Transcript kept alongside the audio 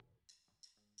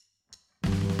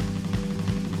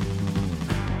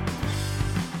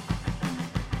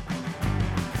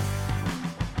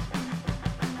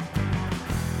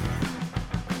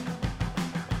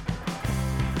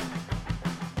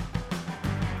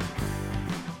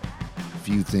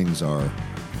Few things are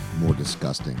more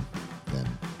disgusting than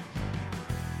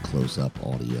close-up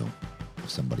audio of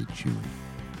somebody chewing.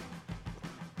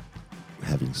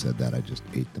 Having said that, I just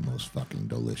ate the most fucking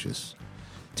delicious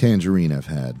tangerine I've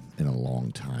had in a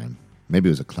long time. Maybe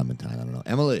it was a clementine, I don't know.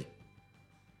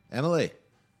 Emily!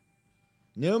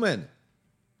 Newman!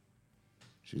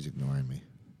 She's ignoring me.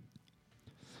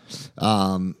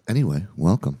 Anyway,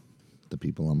 welcome. The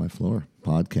People on My Floor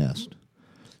podcast.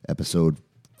 Episode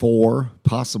 4,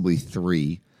 possibly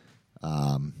 3,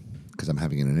 because I'm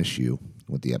having an issue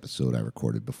with the episode I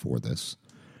recorded before this,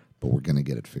 but we're going to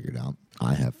get it figured out.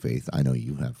 I have faith. I know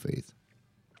you have faith.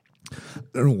 I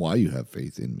don't know why you have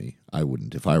faith in me. I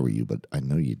wouldn't if I were you, but I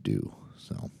know you do.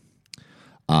 So,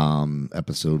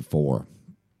 episode 4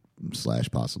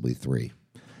 / possibly 3.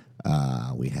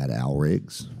 We had Al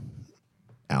Riggs.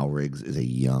 Al Riggs is a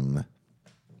young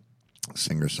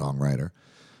singer-songwriter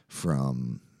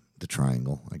from the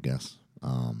Triangle, I guess.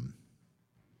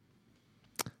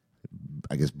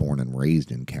 I guess born and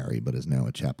raised in Cary, but is now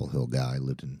a Chapel Hill guy.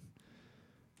 Lived in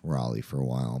Raleigh for a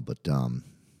while, but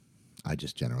I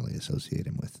just generally associate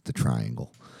him with the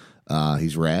Triangle.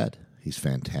 He's rad. He's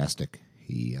fantastic.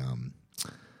 He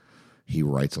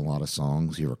writes a lot of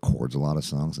songs. He records a lot of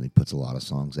songs, and he puts a lot of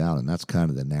songs out, and that's kind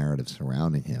of the narrative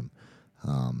surrounding him,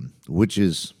 which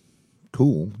is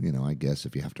cool, you know, I guess,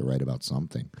 if you have to write about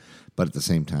something. But at the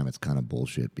same time, it's kind of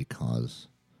bullshit because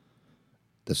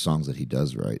the songs that he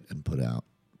does write and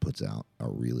puts out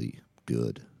are really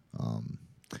good.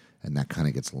 And that kind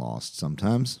of gets lost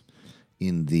sometimes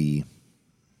in the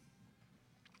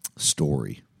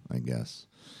story, I guess.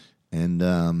 And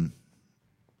now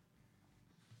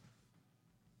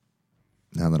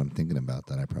that I'm thinking about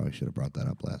that, I probably should have brought that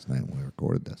up last night when we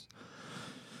recorded this.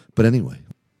 But anyway,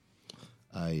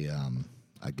 I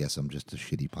guess I'm just a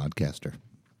shitty podcaster.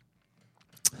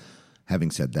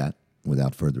 Having said that,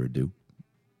 without further ado,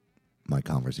 my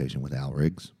conversation with Al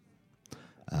Riggs.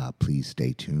 Please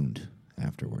stay tuned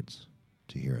afterwards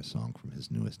to hear a song from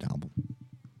his newest album.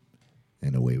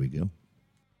 And away we go.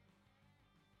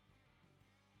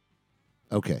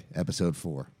 Okay, episode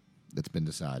 4. It's been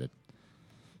decided.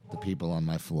 The People on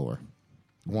My Floor.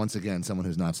 Once again, someone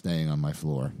who's not staying on my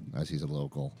floor, as he's a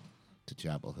local to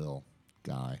Chapel Hill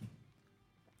guy.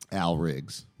 Al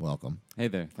Riggs, welcome. Hey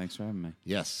there, thanks for having me.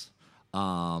 Yes.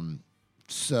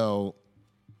 So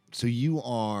you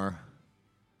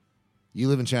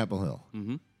live in Chapel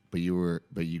Hill, but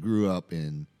you grew up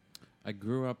in. I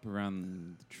grew up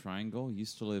around the Triangle.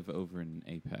 Used to live over in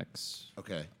Apex.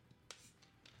 Okay.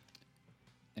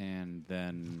 And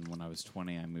then when I was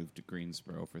 20, I moved to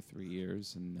Greensboro for 3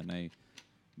 years, and then I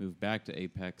moved back to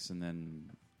Apex, and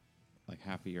then like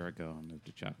half a year ago, I moved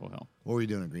to Chapel Hill. What were you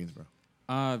doing in Greensboro?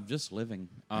 Just living.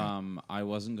 I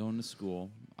wasn't going to school.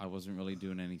 I wasn't really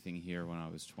doing anything here when I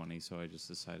was 20, so I just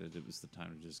decided it was the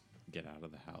time to just get out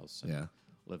of the house and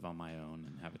live on my own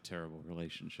and have a terrible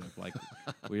relationship like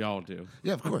we all do.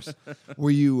 Yeah, of course.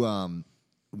 Were you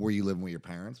living with your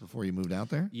parents before you moved out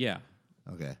there? Yeah.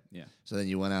 Okay. Yeah. So then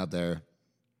you went out there,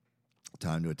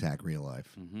 time to attack real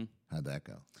life. Mm-hmm. How'd that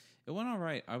go? It went all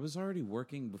right. I was already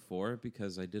working before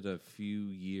because I did a few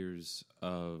years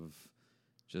of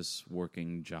just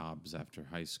working jobs after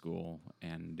high school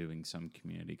and doing some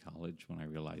community college when I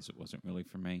realized it wasn't really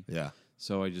for me. Yeah.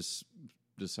 So I just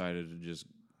decided to just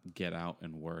get out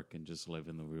and work and just live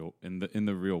in the real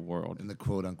world. In the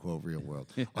quote unquote real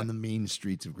world. Yeah. On the main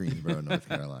streets of Greensboro, North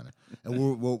Carolina.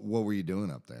 And what were you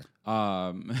doing up there?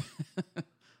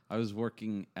 I was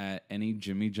working at any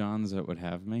Jimmy John's that would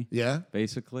have me. Yeah?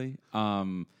 Basically.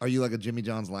 Are you like a Jimmy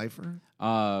John's lifer?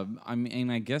 I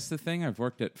mean, I guess the thing, I've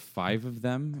worked at 5 of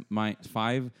them.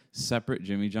 5 separate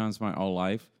Jimmy John's my whole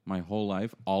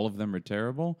life. All of them are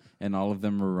terrible, and all of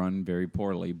them were run very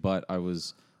poorly. But I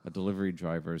was a delivery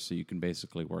driver, so you can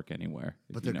basically work anywhere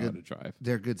if you know how to drive.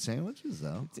 They're good sandwiches,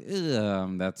 though.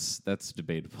 That's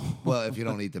debatable. Well, if you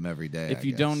don't eat them every day. If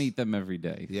you don't eat them every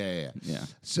day. Yeah.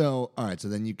 So, all right. So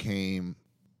then you came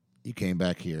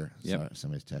back here. Yep. Sorry,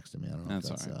 somebody's texting me. I don't know if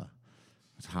that's all right.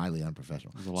 It's highly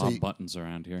unprofessional. There's a lot of buttons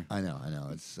around here. I know.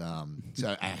 It's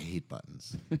so I hate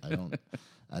buttons.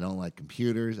 I don't like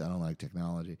computers. I don't like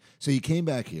technology. So you came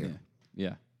back here.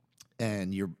 Yeah.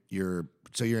 And you're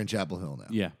in Chapel Hill now.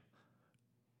 Yeah.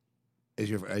 Is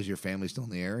your family still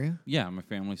in the area? Yeah, my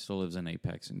family still lives in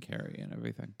Apex and Cary and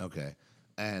everything. Okay.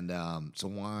 And so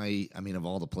why, I mean, of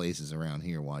all the places around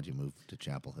here, why'd you move to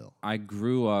Chapel Hill? I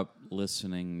grew up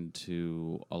listening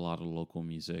to a lot of local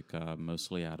music,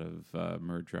 mostly out of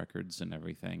Merge Records and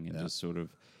everything, and just sort of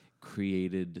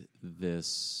created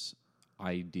this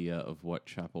idea of what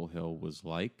Chapel Hill was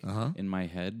like in my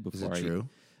head before Is it true?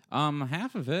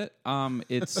 Half of it.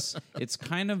 It's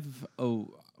kind of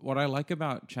what I like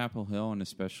about Chapel Hill and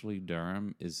especially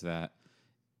Durham is that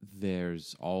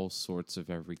there's all sorts of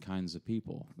every kinds of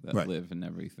people that Right. live in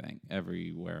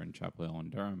everywhere in Chapel Hill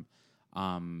and Durham.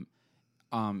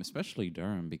 Especially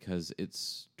Durham because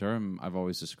Durham. I've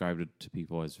always described it to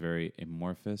people as very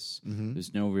amorphous.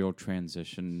 There's no real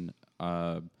transition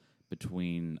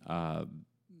between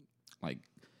like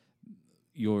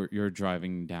you're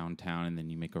driving downtown and then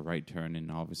you make a right turn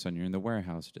and all of a sudden you're in the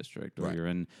warehouse district or Right. you're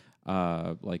in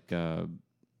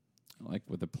like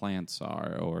where the plants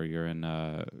are, or you're in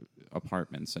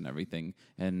apartments and everything,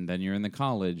 and then you're in the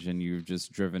college and you've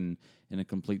just driven in a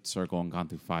complete circle and gone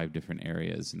through 5 different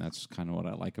areas, and that's kind of what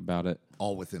I like about it.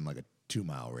 All within like a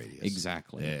 2-mile radius.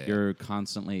 Exactly. Yeah. You're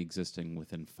constantly existing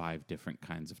within 5 different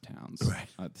kinds of towns Right.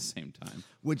 at the same time.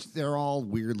 Which they're all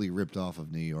weirdly ripped off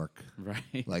of New York.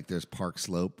 Right. Like there's Park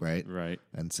Slope, right? Right.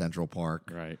 And Central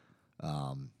Park. Right.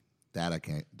 That I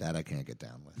can't get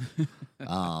down with.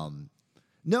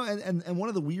 No, and one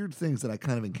of the weird things that I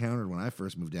kind of encountered when I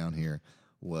first moved down here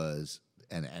was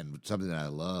and something that I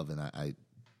love and I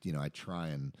try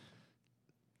and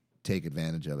take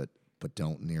advantage of it, but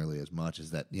don't nearly as much,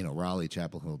 is that, Raleigh,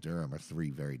 Chapel Hill, Durham are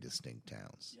 3 very distinct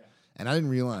towns. Yeah. And I didn't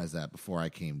realize that before I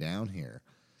came down here.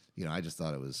 I just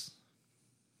thought it was,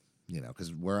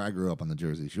 because where I grew up on the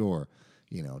Jersey Shore,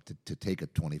 to take a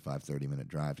 25, 30-minute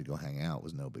drive to go hang out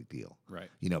was no big deal. Right.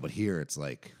 But here it's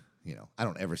like, I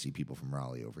don't ever see people from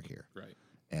Raleigh over here. Right.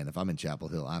 And if I'm in Chapel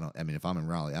Hill, if I'm in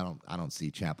Raleigh, I don't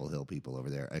see Chapel Hill people over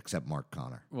there except Mark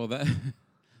Connor. Well,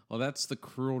 that's the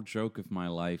cruel joke of my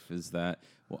life is that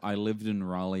I lived in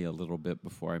Raleigh a little bit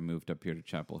before I moved up here to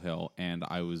Chapel Hill, and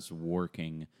I was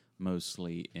working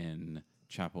mostly in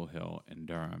Chapel Hill and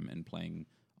Durham and playing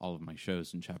all of my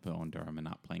shows in Chapel Hill and Durham and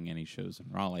not playing any shows in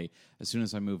Raleigh. As soon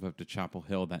as I moved up to Chapel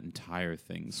Hill, that entire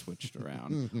thing switched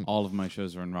around. All of my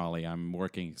shows are in Raleigh. I'm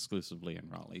working exclusively in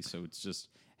Raleigh, so it's just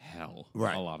hell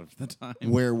Right. a lot of the time.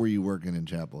 Where were you working in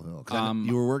Chapel Hill? 'Cause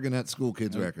you were working at School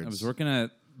Kids Records. I was working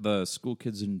at the School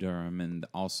Kids in Durham and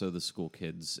also the School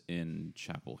Kids in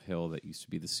Chapel Hill that used to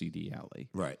be the CD Alley.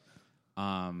 Right.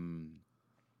 And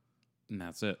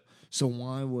that's it. So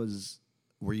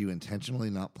were you intentionally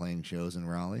not playing shows in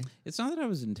Raleigh? It's not that I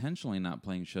was intentionally not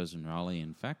playing shows in Raleigh.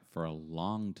 In fact, for a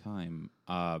long time,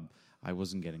 I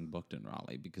wasn't getting booked in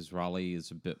Raleigh because Raleigh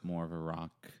is a bit more of a rock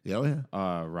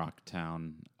rock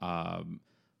town.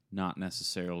 Not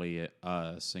necessarily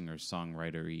a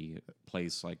singer-songwriter-y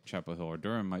place like Chapel Hill or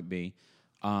Durham might be.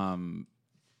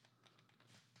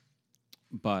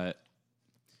 But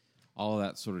all of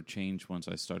that sort of changed once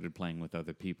I started playing with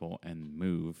other people and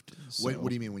moved. So, What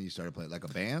do you mean when you started playing? Like a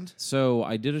band? So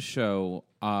I did a show.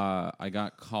 I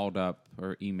got called up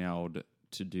or emailed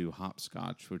to do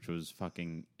hopscotch, which was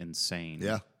fucking insane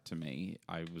to me.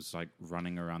 I was like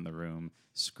running around the room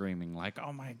screaming like,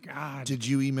 oh my God. Did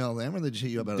you email them or did they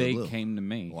hit you up out of the They blue? came to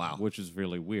me, Wow. which is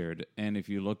really weird. And if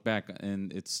you look back,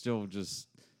 and it's still just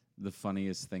the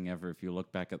funniest thing ever. If you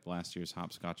look back at last year's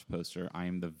hopscotch poster, I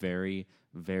am the very,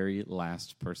 very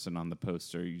last person on the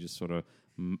poster. You just sort of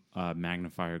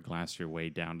magnifier glass your way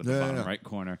down to the bottom right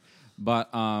corner. But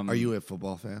Are you a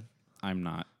football fan? I'm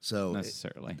not So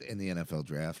necessarily. in the NFL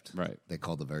draft, Right. they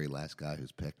call the very last guy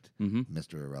who's picked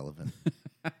Mr. Irrelevant.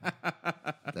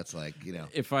 That's like,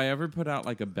 If I ever put out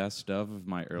like a best of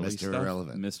my early Mr. stuff,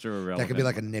 Irrelevant. Mr. Irrelevant. That could be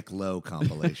like a Nick Lowe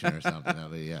compilation or something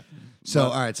of it, yeah. So,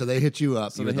 all right, so they hit you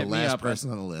up. So You were they the hit me last up. person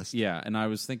on the list. Yeah, and I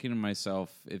was thinking to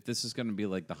myself, if this is going to be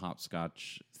like the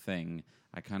hopscotch thing,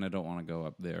 I kind of don't want to go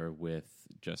up there with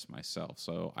just myself.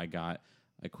 So I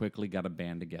quickly got a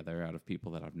band together out of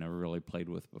people that I've never really played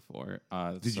with before.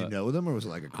 Did you know them or was it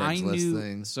like a I Craigslist knew,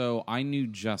 thing? So I knew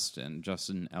Justin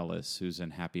Ellis, who's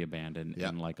in Happy Abandoned Yeah.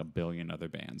 and like a billion other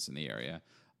bands in the area.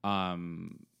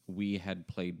 We had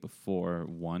played before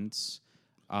once,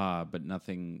 but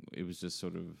nothing. It was just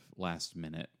sort of last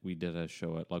minute. We did a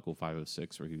show at Local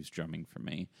 506 where he was drumming for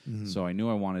me. So I knew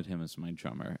I wanted him as my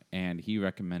drummer, and he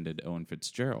recommended Owen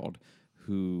Fitzgerald,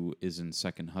 who is in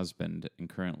Second Husband and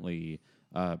currently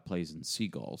plays in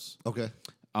Seagulls. Okay.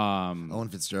 Owen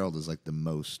Fitzgerald is like the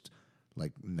most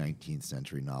 19th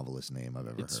century novelist name I've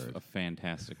ever It's heard. a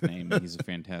fantastic name. He's a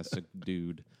fantastic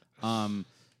dude.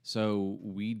 So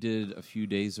we did a few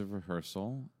days of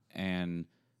rehearsal, and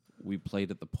we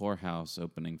played at the Poorhouse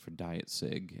opening for Diet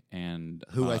Sig, and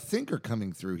Who I think are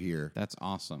coming through here. that's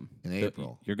awesome. In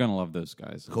April. You're gonna love those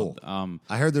guys. Cool.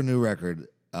 I heard their new record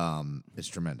is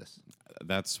tremendous.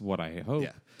 That's what I hope.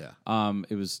 Yeah.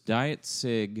 It was Diet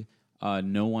Sig,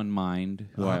 No One Mind,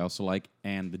 who I also like,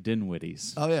 and the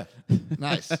Dinwitties. Oh yeah,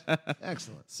 nice,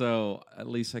 excellent. So at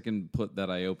least I can put that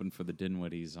I opened for the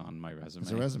Dinwitties on my resume.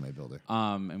 It's a resume builder.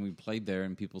 And we played there,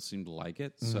 and people seemed to like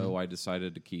it. So I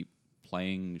decided to keep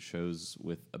playing shows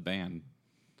with a band.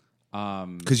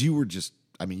 Because you were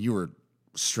you were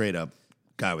straight up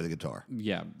guy with a guitar.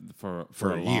 Yeah, for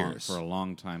years. For a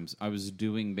long time. I was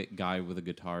doing guy with a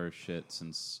guitar shit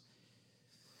since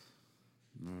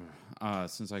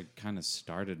I kind of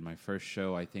started. My first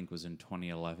show, I think, was in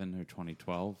 2011 or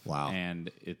 2012. Wow. And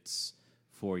it's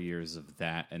 4 years of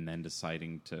that, and then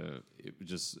deciding to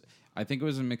I think it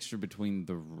was a mixture between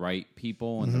the right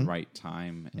people and the right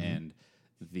time, and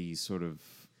the sort of,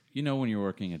 when you're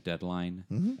working a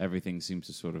deadline, everything seems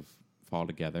to sort of fall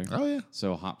together. Oh, yeah.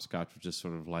 So Hopscotch was just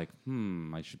sort of like,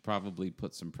 I should probably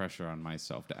put some pressure on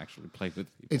myself to actually play with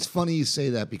people. It's funny you say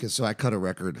that because I cut a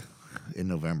record in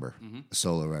November, a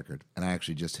solo record, and I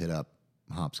actually just hit up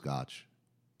Hopscotch.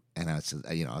 And I said,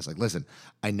 I was like, listen,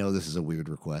 I know this is a weird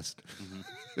request.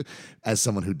 As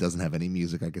someone who doesn't have any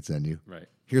music I could send you. Right.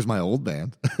 Here's my old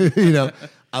band.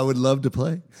 I would love to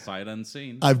play. Sight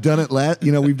unseen. I've done it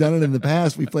we've done it in the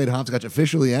past. We played Hopscotch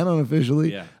officially and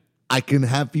unofficially. Yeah. I can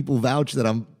have people vouch that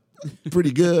I'm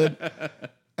pretty good.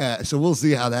 So we'll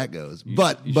see how that goes. You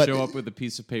But show up with a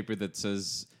piece of paper that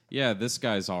says, "Yeah, this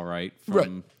guy's all right."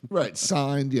 Right.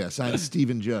 Signed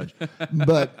Stephen Judge.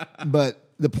 But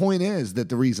the point is that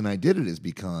the reason I did it is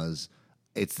because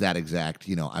it's that exact.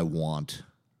 I want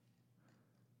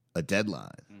a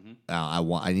deadline.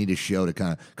 I need a show to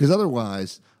kind of, because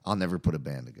otherwise I'll never put a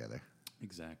band together.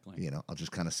 Exactly. I'll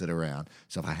just kind of sit around.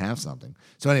 So if I have something.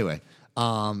 So anyway,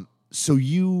 so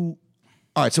you.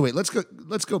 All right, so wait, let's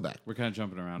go back. We're kind of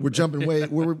jumping around. We're jumping way.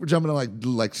 We're jumping to like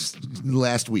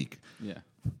last week. Yeah.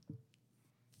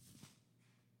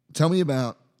 Tell me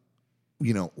about,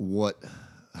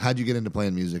 how'd you get into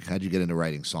playing music? How'd you get into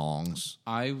writing songs?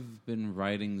 I've been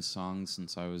writing songs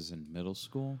since I was in middle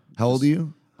school. How old are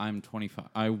you? I'm 25.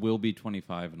 I will be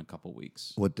 25 in a couple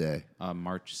weeks. What day?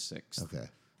 March 6th. Okay.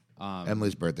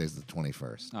 Emily's birthday is the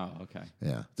 21st. Oh, okay.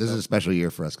 Yeah. This is a special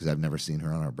year for us because I've never seen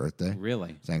her on our birthday.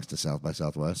 Really? Thanks to South by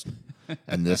Southwest.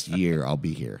 And this year I'll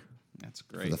be here. That's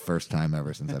For great. the first time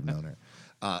ever since I've known her.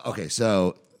 Okay,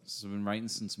 so I've been writing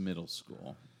since middle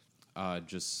school.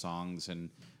 Just songs, and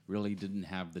really didn't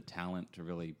have the talent to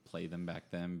really play them back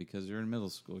then because you're in middle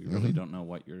school. You really don't know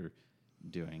what you're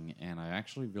doing. And I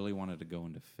actually really wanted to go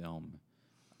into film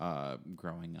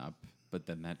growing up, but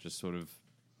then that just sort of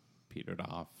petered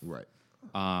off. right.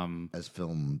 As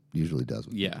film usually does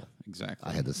with Yeah, people.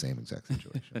 exactly. I had the same exact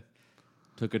situation.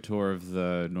 Took a tour of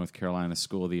the North Carolina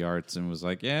School of the Arts and was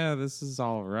like, yeah, this is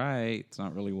all right. It's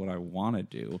not really what I want to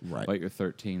do. Right. But you're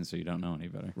 13, so you don't know any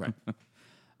better. Right.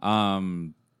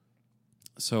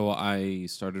 So I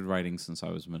started writing since I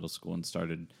was middle school and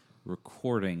started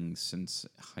recording since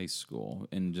high school.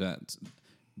 And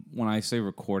when I say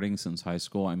recording since high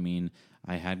school, I mean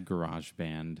I had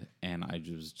GarageBand and I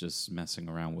was just messing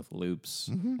around with loops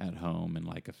at home and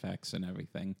like effects and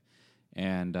everything.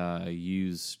 And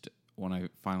when I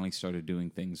finally started doing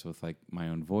things with like my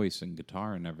own voice and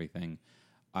guitar and everything,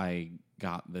 I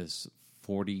got this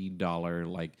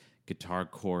 $40 like guitar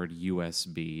cord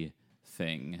USB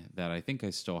thing that I think I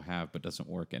still have but doesn't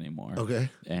work anymore. Okay.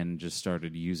 And just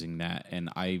started using that. And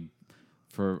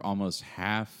for almost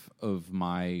half of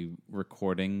my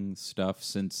recording stuff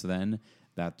since then,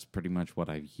 that's pretty much what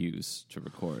I've used to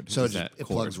record. So is that it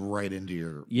cord. plugs right into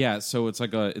your... Yeah, so it's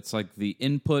like the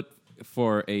input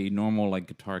for a normal like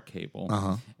guitar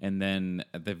cable, and then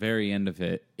at the very end of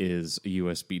it is a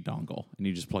USB dongle, and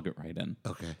you just plug it right in.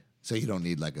 Okay. So you don't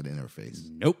need like an interface.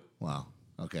 Nope. Wow.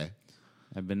 Okay.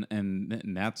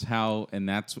 And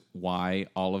that's why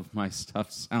all of my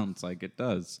stuff sounds like it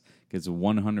does, because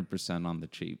 100% on the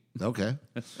cheap. Okay.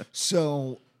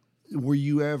 So were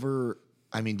you ever,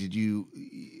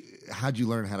 how'd you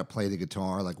learn how to play the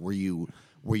guitar? Like, were you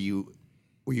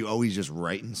always just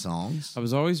writing songs? I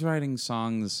was always writing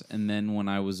songs, and then when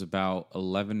I was about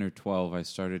 11 or 12, I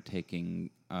started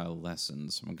taking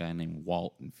lessons from a guy named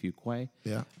Walt in Fuquay.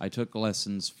 Yeah. I took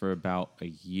lessons for about a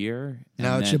year.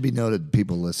 Now, it should be noted,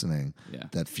 people listening, Yeah.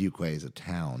 that Fuquay is a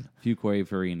town. Fuquay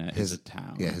Farina is a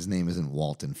town. Yeah, his name isn't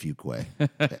Walton Fuquay.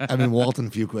 Walton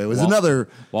Fuquay was another...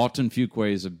 Walton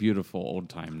Fuquay is a beautiful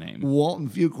old-time name. Walton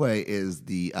Fuquay is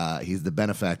he's the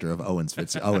benefactor of Owen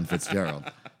Fitzgerald.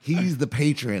 He's the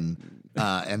patron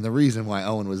and the reason why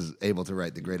Owen was able to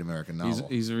write the great American novel.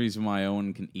 He's the reason why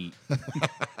Owen can eat.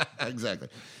 Exactly.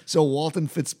 So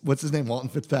what's his name? Walton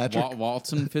Fitzpatrick?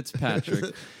 Walton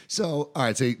Fitzpatrick. So, all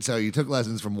right. So you took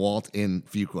lessons from Walt in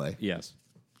Fuquay. Yes.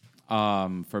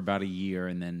 for about a year,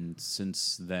 and then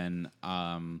since then,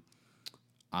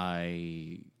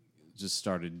 I just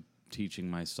started teaching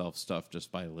myself stuff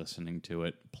just by listening to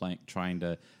it, trying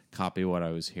to copy what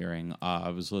I was hearing. I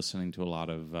was listening to a lot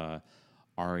of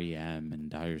REM and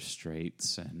Dire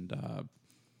Straits and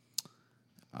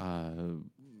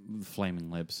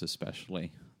Flaming Lips,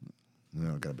 especially.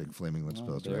 Got a big Flaming Lips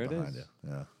poster there right it behind is.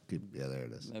 you. Yeah, there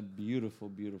it is. A beautiful,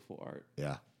 beautiful art.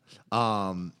 Yeah.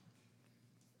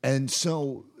 And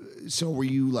so were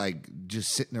you like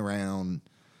just sitting around,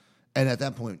 and at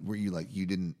that point were you like,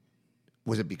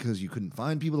 was it because you couldn't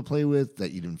find people to play with,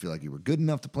 that you didn't feel like you were good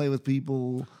enough to play with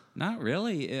people? Not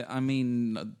really. I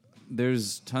mean,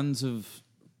 there's tons of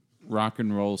rock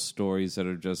and roll stories that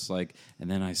are just like,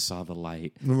 and then I saw the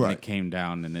light, and it came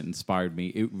down and it inspired me.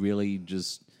 It really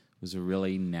just was a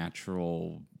really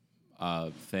natural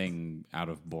thing out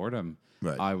of boredom.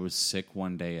 Right. I was sick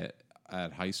one day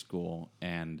at high school,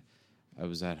 and I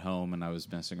was at home and I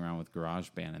was messing around with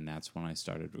GarageBand, and that's when I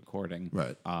started recording.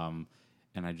 Right.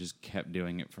 And I just kept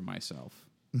doing it for myself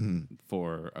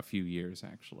for a few years,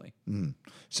 actually.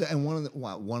 So, and one of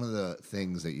the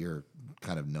things that you're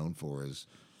kind of known for is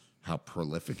how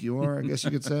prolific you are, I guess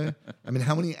you could say. I mean,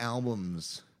 how many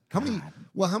albums? How many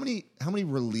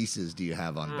releases do you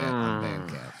have on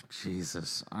Bandcamp?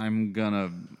 Jesus,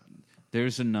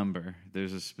 there's a number.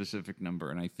 There's a specific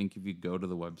number, and I think if you go to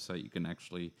the website, you can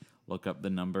actually look up the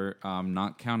number.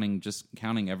 Not counting, just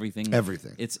counting everything.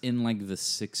 Everything. It's in like the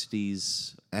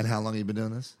 60s. And how long have you been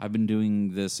doing this? I've been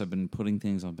doing this. I've been putting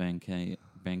things on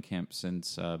Bandcamp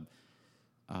since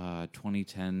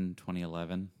 2010,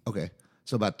 2011. Okay.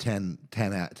 So about 10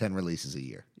 releases a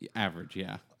year. Average,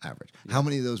 yeah. Average. Yeah. How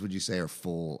many of those would you say are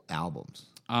full albums?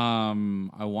 I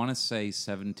want to say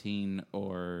 17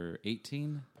 or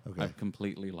 18. Okay. I've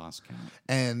completely lost count.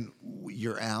 And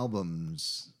your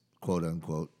albums, quote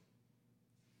unquote,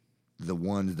 the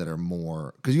ones that are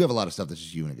more, because you have a lot of stuff that's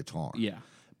just you and a guitar. Yeah.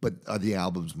 But are the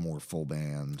albums more full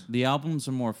band? The albums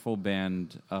are more full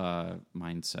band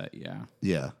mindset, yeah.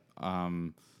 Yeah.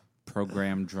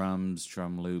 Programmed drums,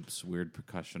 drum loops, weird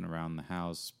percussion around the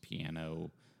house, piano,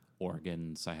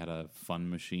 organs. I had a Fun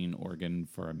Machine organ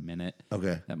for a minute.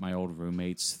 Okay. That my old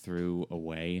roommates threw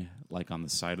away, like on the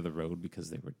side of the road, because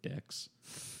they were dicks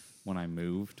when I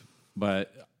moved.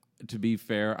 But to be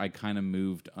fair, I kind of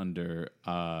moved under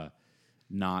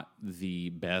not the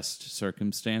best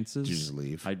circumstances. Did you just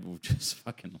leave? I just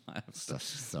fucking left.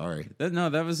 Sorry.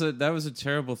 That was a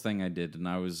terrible thing I did, and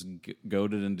I was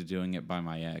goaded into doing it by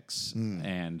my ex,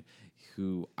 and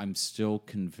who I'm still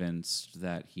convinced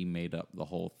that he made up the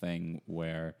whole thing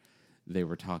where they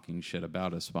were talking shit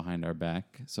about us behind our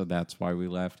back. So that's why we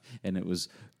left, and it was,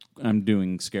 I'm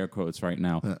doing scare quotes right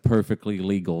now, perfectly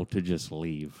legal to just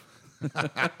leave.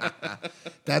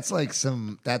 That's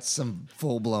some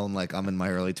full blown, like, I'm in my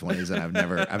early 20s and I've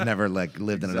never like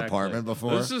lived in an apartment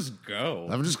before. Let's just go.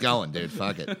 I'm just going, dude.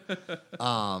 Fuck it.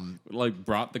 Like,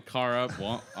 brought the car up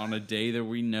on a day that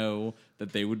we know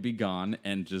that they would be gone,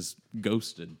 and just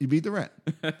ghosted. You beat the rent.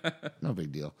 No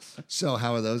big deal. So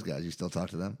how are those guys? You still talk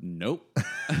to them? Nope.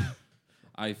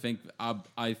 I think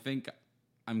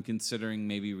I'm considering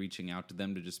maybe reaching out to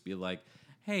them to just be like,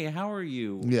 hey, how are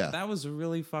you? Yeah. That was a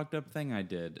really fucked up thing I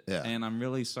did. Yeah. And I'm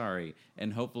really sorry.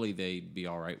 And hopefully they'd be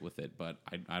all right with it, but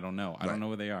I don't know. I don't know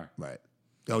where they are. Right.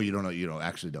 Oh, you don't know. You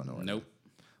actually don't know. Nope.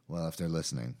 Well, if they're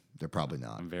listening, they're probably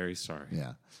not. I'm very sorry.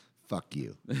 Yeah. Fuck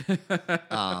you.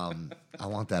 I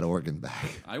want that organ back.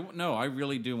 No, I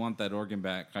really do want that organ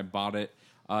back. I bought it.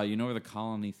 You know where the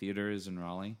Colony Theater is in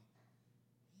Raleigh?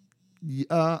 There's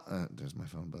my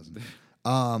phone buzzing.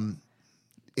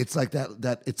 It's like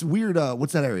that. It's weird.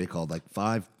 What's that area called? Like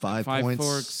five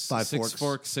points.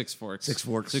 Six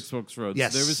Forks Road.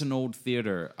 Yes. There was an old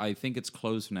theater. I think it's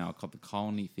closed now, called the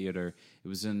Colony Theater. It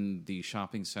was in the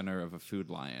shopping center of a Food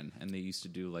Lion, and they used to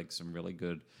do like some really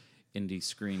good indie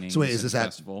screenings. So wait, is this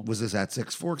festival. was this at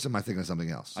Six Forks? Or am I thinking of something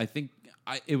else? I think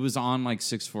it was on like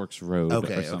Six Forks Road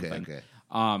or something. Okay.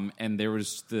 And there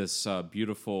was this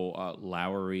beautiful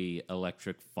Lowry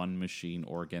electric Fun Machine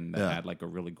organ that had like a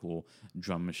really cool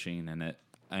drum machine in it.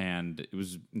 And it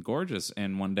was gorgeous.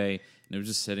 And one day, it was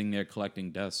just sitting there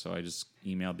collecting dust. So I just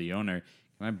emailed the owner,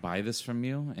 can I buy this from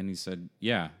you? And he said,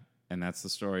 yeah. And that's the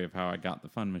story of how I got the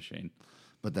Fun Machine.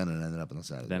 But then it ended up on the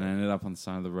side of the road. Then I ended up on the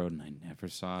side of the road, and I never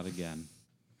saw it again.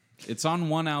 It's on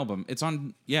one album. It's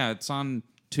on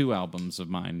 2 albums of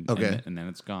mine. Okay. And then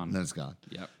it's gone. And then it's gone.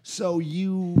 Yep.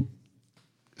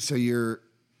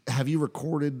 Have you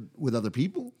recorded with other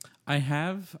people? I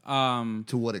have.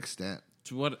 To what extent?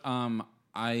 To what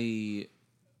I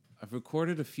I've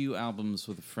recorded a few albums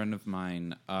with a friend of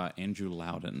mine, Andrew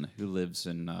Loudon, who lives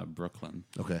in Brooklyn.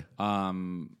 Okay.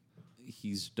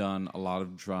 He's done a lot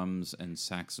of drums and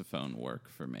saxophone work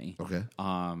for me. Okay.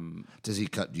 Does he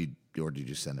cut you, or do you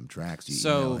just send him tracks? Do you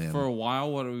So email him? for a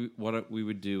while, what we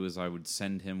would do is I would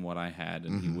send him what I had,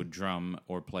 and he would drum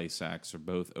or play sax or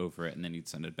both over it, and then he'd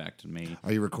send it back to me.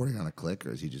 Are you recording on a click,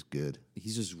 or is he just good?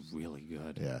 He's just really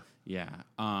good. Yeah.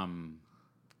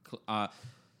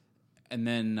 And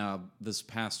then this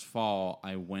past fall,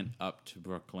 I went up to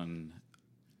Brooklyn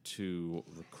to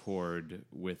record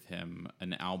with him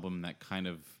an album that kind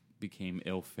of became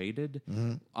ill-fated.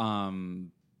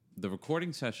 The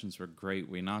recording sessions were great.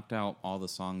 We knocked out all the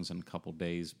songs in a couple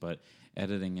days, but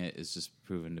editing it is just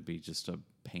proven to be just a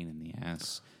pain in the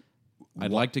ass.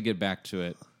 I'd like to get back to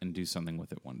it and do something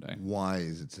with it one day. Why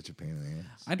is it such a pain in the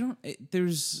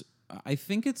ass? I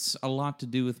think it's a lot to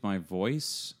do with my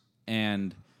voice,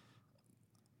 and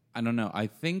I don't know. I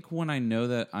think when I know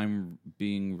that I'm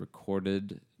being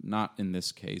recorded, not in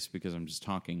this case because I'm just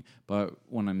talking, but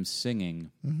when I'm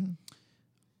singing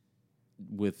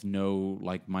with no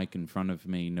mic in front of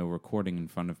me, no recording in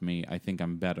front of me, I think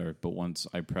I'm better. But once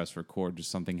I press record, just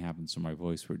something happens to my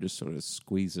voice where it just sort of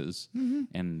squeezes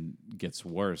and gets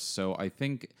worse. So I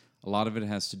think a lot of it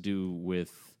has to do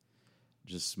with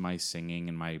just my singing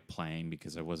and my playing,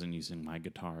 because I wasn't using my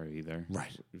guitar either,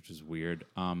 Right. Which is weird.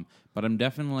 But I'm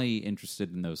definitely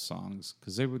interested in those songs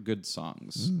because they were good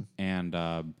songs, and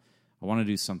I want to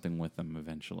do something with them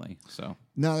eventually. So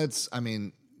No, that's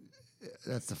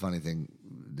the funny thing,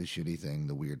 the shitty thing,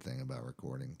 the weird thing about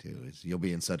recording too is you'll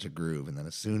be in such a groove, and then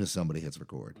as soon as somebody hits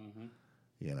record,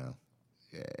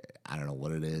 I don't know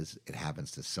what it is. It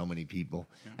happens to so many people,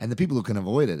 and the people who can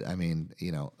avoid it,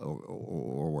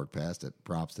 or work past it,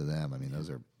 props to them. I mean, those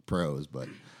are pros. But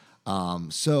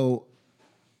so,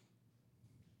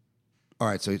 all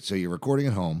right. So you're recording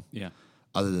at home. yeah,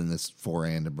 Other than this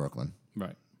foray into Brooklyn,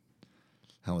 right.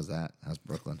 how was that? How's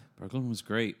Brooklyn? Brooklyn was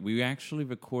great. We actually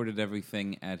recorded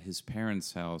everything at his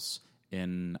parents' house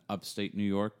in upstate New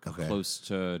York, close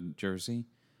to Jersey.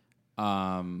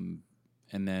 And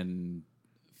then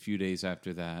a few days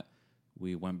after that,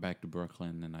 we went back to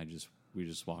Brooklyn, and we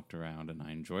just walked around, and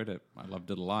I enjoyed it. I loved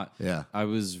it a lot. Yeah. I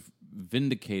was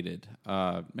vindicated.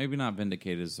 Maybe not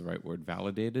vindicated is the right word,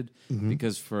 validated,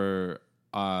 because for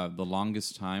the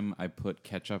longest time, I put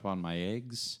ketchup on my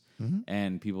eggs,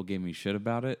 and people gave me shit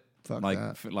about it. Fuck like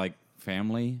that. like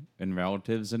family and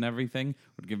relatives and everything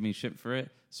would give me shit for it.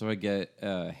 So I get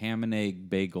a ham and egg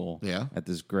bagel at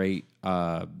this great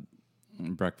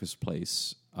breakfast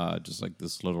place, just like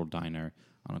this little diner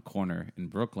on a corner in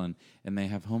Brooklyn, and they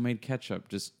have homemade ketchup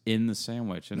just in the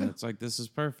sandwich, and it's like, this is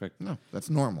perfect. No,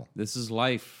 that's normal. This is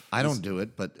life. I don't do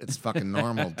it, but it's fucking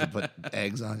normal to put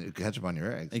ketchup on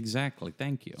your eggs. Exactly.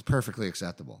 Thank you. It's perfectly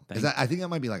acceptable. I think that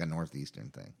might be like a Northeastern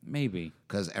thing, Maybe.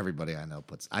 because everybody I know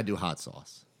I do hot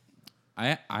sauce.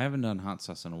 I haven't done hot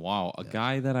sauce in a while. A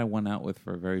guy that I went out with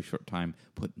for a very short time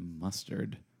put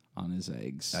mustard on his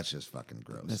eggs. That's just fucking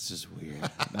gross. That's just weird.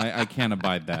 I can't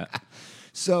abide that.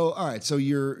 So, all right. So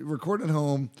you're recording at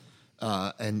home,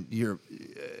 and you're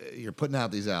putting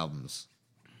out these albums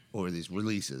or these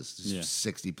releases,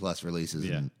 60 plus releases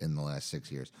in the last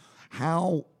 6 years.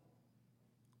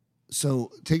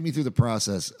 So take me through the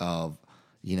process of,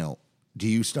 do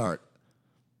you start,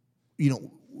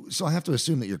 so I have to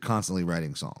assume that you're constantly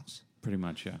writing songs. Pretty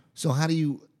much, yeah. So how do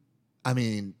you,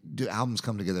 do albums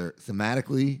come together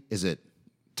thematically? Is it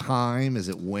time? Is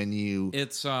it when you...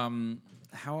 It's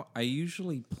how I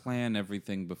usually plan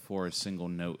everything before a single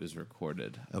note is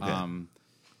recorded. Okay.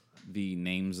 The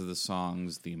names of the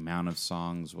songs, the amount of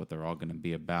songs, what they're all going to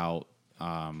be about,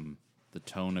 the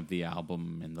tone of the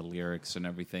album and the lyrics and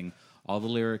everything. All the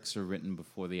lyrics are written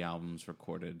before the album's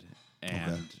recorded,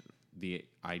 and the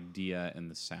idea and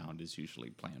the sound is usually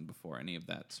planned before any of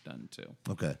that's done too.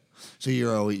 Okay. So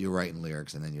you're writing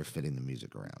lyrics, and then you're fitting the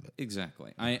music around it.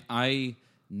 Exactly. I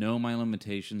know my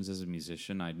limitations as a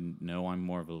musician. I know I'm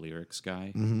more of a lyrics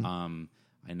guy.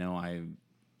 I know I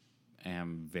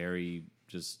am very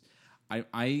just...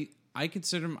 I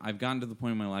consider... I've gotten to the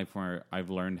point in my life where I've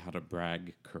learned how to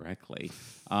brag correctly.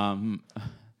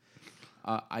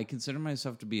 I consider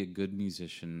myself to be a good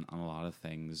musician on a lot of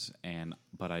things,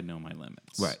 but I know my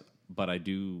limits. Right. But I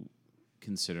do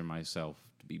consider myself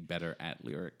to be better at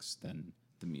lyrics than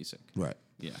the music. Right.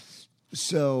 Yeah.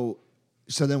 So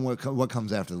then what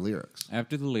comes after the lyrics?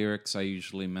 After the lyrics, I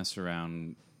usually mess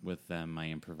around with them. I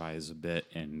improvise a bit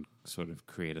and sort of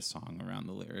create a song around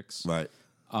the lyrics. Right.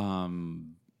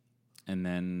 And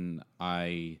then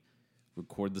I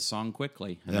record the song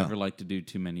quickly. I Yeah. never like to do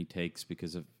too many takes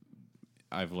because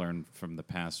I've learned from the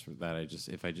past that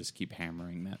if I just keep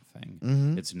hammering that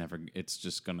thing, it's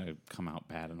just gonna come out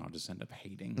bad, and I'll just end up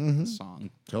hating the song.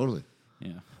 Totally.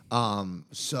 Yeah.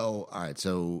 So all right.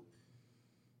 So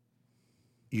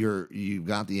you've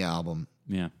got the album.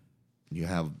 Yeah. You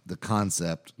have the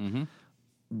concept.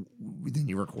 Then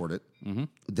you record it.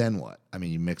 Then what? I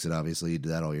mean, you mix it. Obviously, you do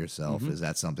that all yourself. Is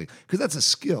that something? Because that's a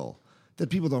skill that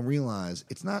people don't realize.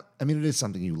 It's not. I mean, it is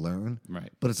something you learn,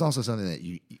 Right. but it's also something that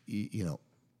you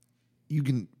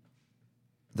can.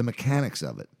 The mechanics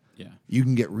of it. Yeah. You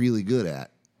can get really good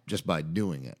at just by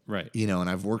doing it. Right. And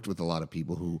I've worked with a lot of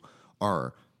people who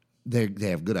are they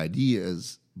have good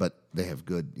ideas, but they have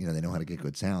good. They know how to get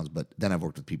good sounds. But then I've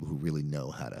worked with people who really know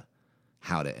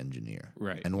how to engineer.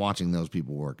 Right. And watching those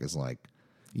people work is like,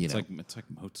 It's like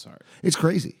Mozart. it's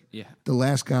crazy. Yeah. The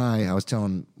last guy, I was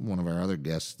telling one of our other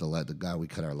guests, the guy we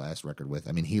cut our last record with,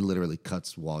 I mean, he literally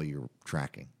cuts while you're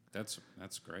tracking. That's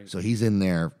great. So he's in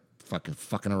there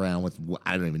fucking around with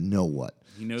I don't even know what.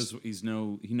 He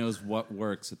knows what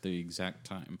works at the exact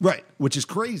time. Right. Which is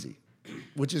crazy.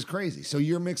 So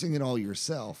you're mixing it all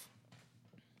yourself.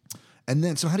 And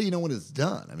then, so how do you know when it's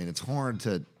done? I mean,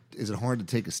 is it hard to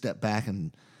take a step back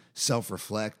and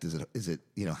self-reflect? Is it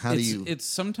how do you... It's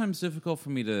sometimes difficult for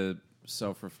me to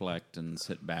self-reflect and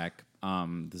sit back.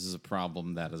 This is a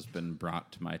problem that has been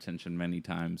brought to my attention many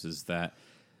times, is that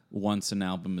once an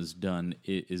album is done,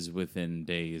 it is within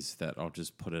days that I'll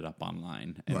just put it up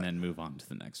online and then move on to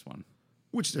the next one.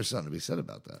 Which there's something to be said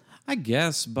about that. I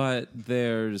guess, but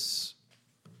there's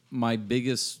my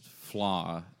biggest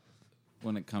flaw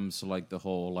when it comes to like the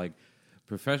whole like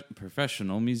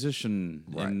professional musician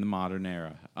in the modern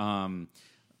era.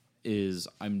 Is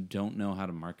I don't know how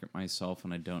to market myself,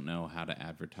 and I don't know how to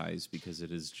advertise, because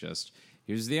it is just,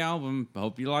 here's the album,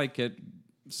 hope you like it,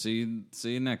 see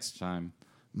you next time.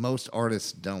 Most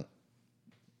artists don't.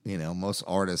 Most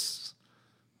artists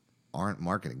aren't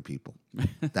marketing people.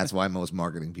 That's why most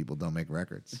marketing people don't make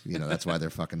records. That's why they're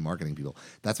fucking marketing people.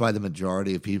 That's why the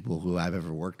majority of people who I've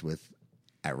ever worked with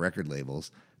at record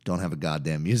labels don't have a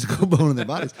goddamn musical bone in their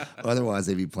bodies. Otherwise,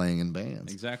 they'd be playing in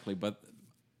bands. Exactly. But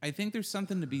I think there's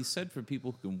something to be said for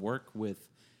people who can work with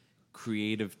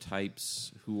creative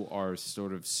types who are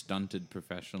sort of stunted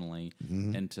professionally,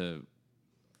 and to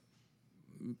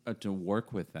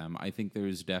work with them. I think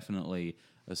there's definitely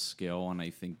a skill, and I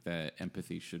think that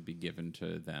empathy should be given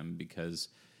to them, because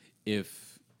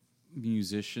if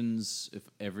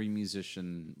every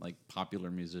musician, like popular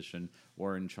musician,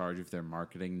 were in charge of their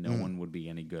marketing, no one would be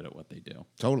any good at what they do.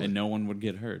 Totally. And no one would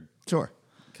get heard. Sure.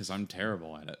 Because I'm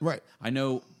terrible at it. Right. I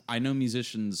know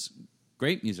musicians,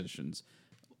 great musicians,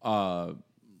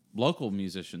 local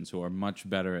musicians who are much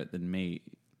better at it than me,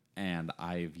 and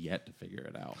I've yet to figure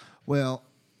it out. Well,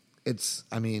 as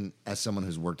someone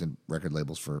who's worked in record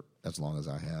labels for as long as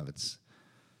I have,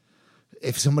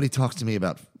 if somebody talks to me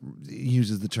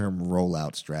uses the term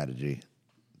rollout strategy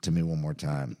to me one more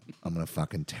time, I'm going to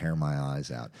fucking tear my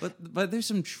eyes out. But there's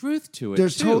some truth to it.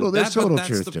 There's too. total truth to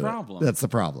That's the it. problem. That's the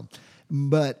problem.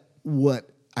 But what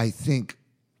I think,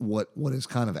 what is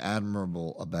kind of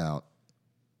admirable about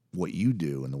what you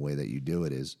do and the way that you do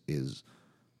it is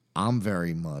I'm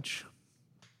very much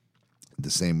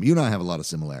the same. You and I have a lot of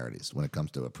similarities when it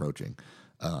comes to approaching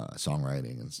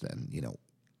songwriting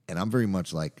and I'm very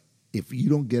much like, if you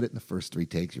don't get it in the first 3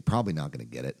 takes, you're probably not going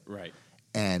to get it. Right.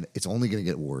 And it's only going to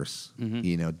get worse.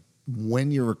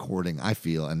 When you're recording, I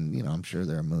feel, and I'm sure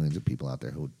there are millions of people out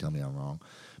there who would tell me I'm wrong,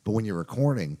 but when you're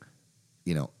recording,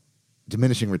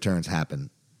 diminishing returns happen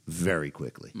very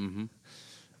quickly.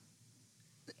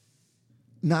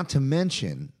 Not to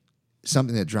mention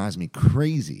something that drives me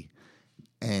crazy,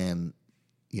 and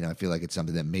I feel like it's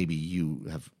something that maybe you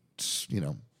have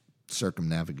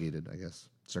circumvented, I guess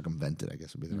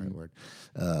would be the right word,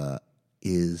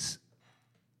 is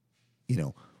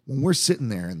when we're sitting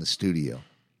there in the studio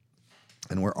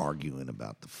and we're arguing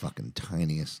about the fucking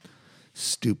tiniest,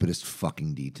 stupidest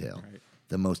fucking detail, right,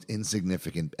 the most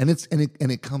insignificant, and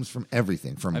it comes from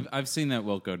everything from. I've seen that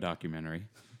Wilco documentary.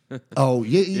 Oh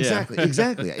yeah,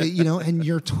 exactly. And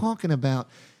you're talking about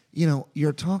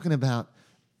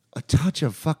a touch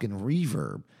of fucking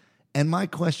reverb, and my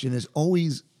question is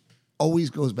always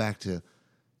goes back to,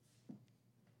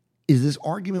 is this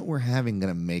argument we're having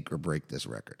going to make or break this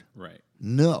record? Right.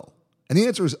 No. And the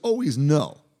answer is always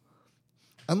no.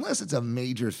 Unless it's a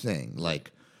major thing,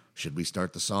 like, should we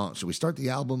start the song? Should we start the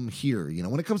album here?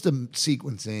 When it comes to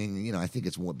sequencing, I think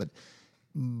it's one. But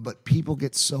But people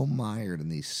get so mired in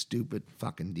these stupid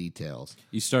fucking details.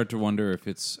 You start to wonder if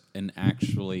it's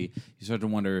you start to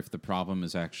wonder if the problem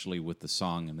is actually with the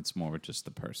song and it's more just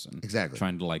the person. Exactly.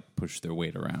 Trying to like push their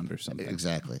weight around or something.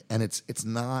 Exactly. And it's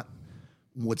not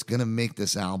what's going to make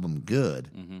this album good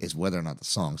is whether or not the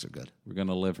songs are good. We're going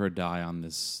to live or die on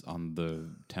the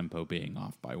tempo being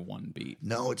off by one beat.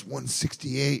 No, it's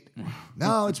 168.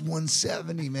 No, it's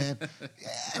 170, man.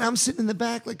 And I'm sitting in the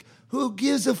back like, who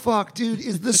gives a fuck, dude?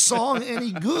 Is the song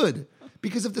any good?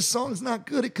 Because if the song's not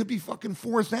good, it could be fucking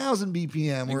 4,000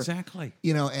 BPM. Or, Exactly.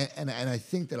 You know, and I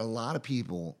think that a lot of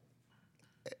people,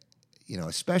 you know,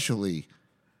 especially,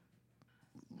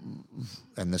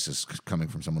 and this is coming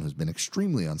from someone who's been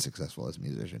extremely unsuccessful as a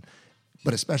musician,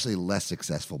 but especially less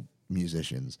successful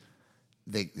musicians,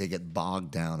 they get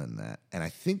bogged down in that. And I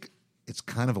think it's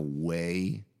kind of a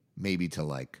way maybe to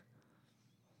like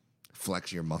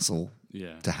flex your muscle,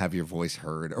 to have your voice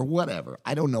heard or whatever.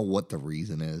 I don't know what the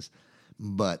reason is,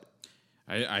 but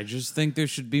I just think there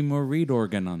should be more reed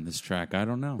organ on this track. I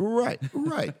don't know. Right.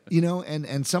 You know,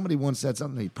 and somebody once said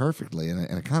something to me perfectly, and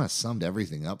it kind of summed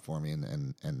everything up for me.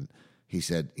 And he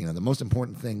said, you know, the most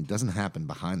important thing doesn't happen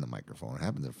behind the microphone; it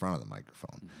happens in front of the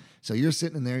microphone. So you're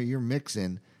sitting in there, you're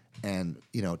mixing, and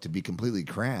you know, to be completely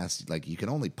crass, like you can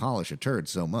only polish a turd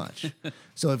so much.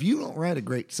 So if you don't write a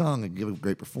great song and give a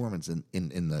great performance in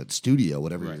the studio,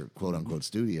 whatever your quote unquote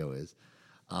studio is,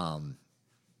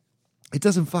 it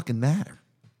doesn't fucking matter.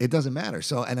 It doesn't matter.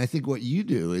 So, and I think what you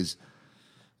do is,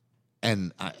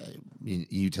 and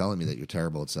you telling me that you're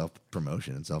terrible at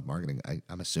self-promotion and self-marketing,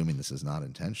 I'm assuming this is not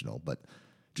intentional, but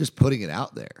just putting it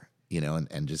out there, you know,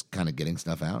 and just kind of getting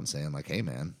stuff out and saying like, hey,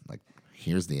 man, like,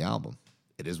 here's the album.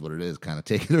 It is what it is. Kind of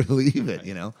take it or leave it,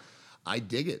 you know. I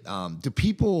dig it. Do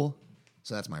people,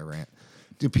 so that's my rant.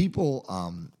 Do people,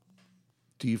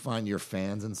 do you find your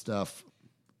fans and stuff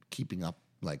keeping up?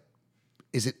 Like,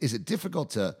 is it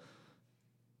difficult to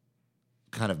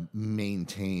kind of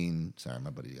maintain? Sorry, my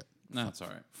buddy got That's all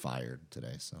right. fired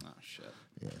today. So Oh shit.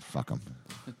 yeah, fuck him.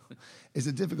 Is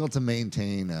it difficult to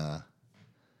maintain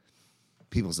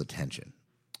people's attention?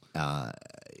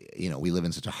 You know, we live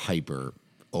in such a hyper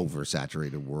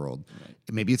oversaturated world. Right.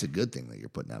 Maybe it's a good thing that you're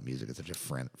putting out music at such a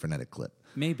frenetic clip.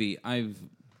 Maybe I've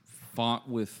fought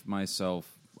with myself.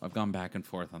 I've gone back and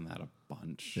forth on that a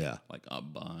bunch. Yeah. Like a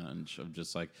bunch of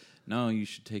just like, no, you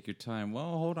should take your time.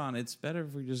 Well, hold on. It's better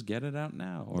if we just get it out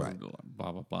now. Or right.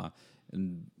 Blah, blah, blah.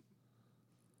 And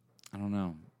I don't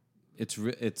know. It's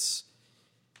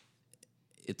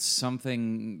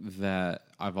something that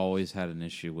I've always had an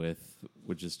issue with,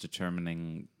 which is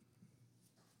determining,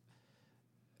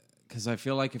 because I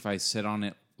feel like if I sit on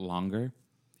it longer,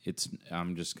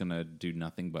 I'm just gonna do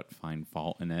nothing but find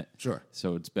fault in it. Sure.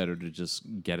 So it's better to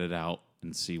just get it out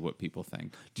and see what people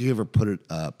think. Do you ever put it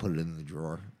in the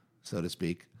drawer, so to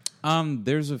speak?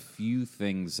 There's a few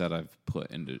things that I've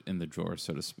put in the drawer,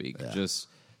 so to speak. Yeah. Just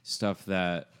stuff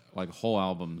that, like whole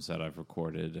albums that I've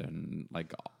recorded, and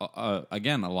like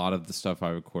again, a lot of the stuff I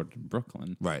recorded in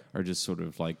Brooklyn, right, are just sort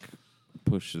of like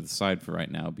pushed to the side for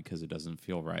right now because it doesn't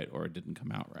feel right or it didn't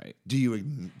come out right. Do you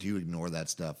ignore that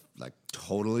stuff like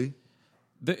totally?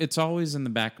 It's always in the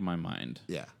back of my mind.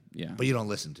 Yeah. Yeah. But you don't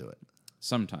listen to it.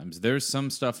 Sometimes there's some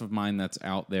stuff of mine that's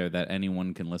out there that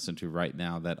anyone can listen to right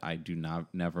now that I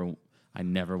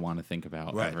never want to think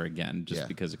about ever again, just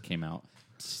because it came out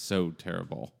so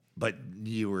terrible. But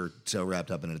you were so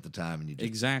wrapped up in it at the time, and you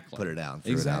just put it out and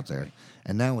threw it out there.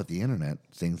 And now with the internet,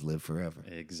 things live forever.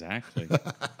 Exactly.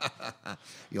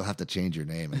 You'll have to change your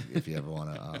name if you ever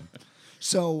want to.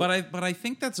 So, but I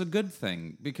think that's a good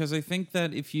thing, because I think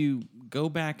that if you go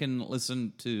back and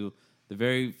listen to the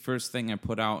very first thing I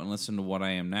put out and listen to what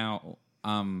I am now,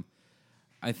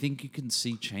 I think you can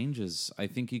see changes. I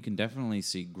think you can definitely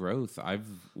see growth. I've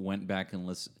went back and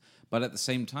listened. But at the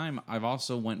same time, I've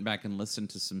also went back and listened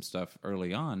to some stuff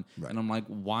early on, and I'm like,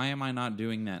 why am I not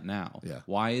doing that now? Yeah.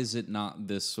 Why is it not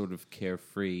this sort of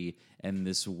carefree and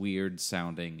this weird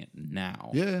sounding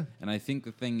now? Yeah. And I think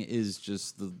the thing is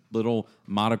just the little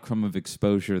modicum of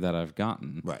exposure that I've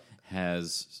gotten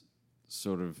has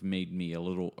sort of made me a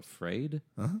little afraid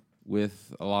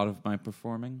with a lot of my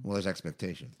performing. Well, there's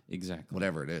expectation. Exactly.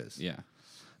 Whatever it is. Yeah.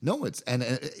 No, it's and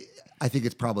I think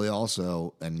it's probably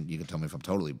also, and you can tell me if I'm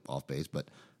totally off base, but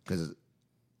because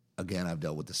again, I've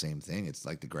dealt with the same thing. It's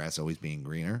like the grass always being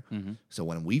greener. Mm-hmm. So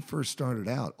when we first started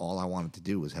out, all I wanted to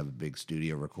do was have a big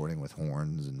studio recording with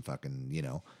horns and fucking, you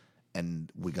know,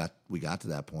 and we got to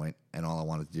that point, and all I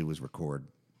wanted to do was record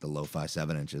the lo-fi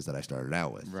 7-inches that I started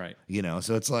out with. Right. You know,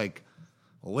 so it's like,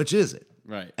 well, which is it?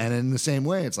 Right. And in the same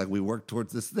way, it's like we worked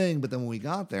towards this thing, but then when we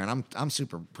got there, and I'm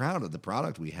super proud of the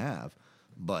product we have.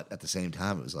 But at the same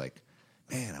time, it was like,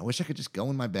 man, I wish I could just go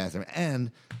in my bathroom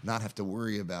and not have to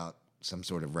worry about some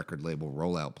sort of record label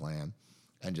rollout plan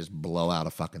and just blow out a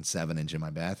fucking 7-inch in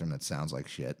my bathroom that sounds like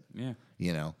shit. Yeah.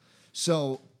 You know?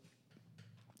 So,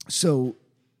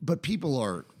 but people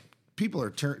are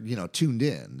tuned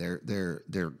in.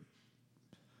 They're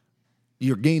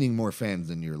you're gaining more fans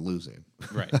than you're losing.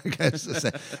 Right. I guess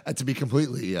to be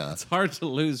completely It's hard to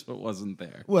lose what wasn't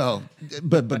there. well,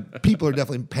 but people are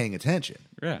definitely paying attention.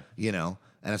 Yeah. You know,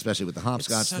 and especially with the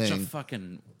hopscotch It's such thing. a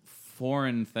fucking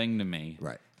foreign thing to me.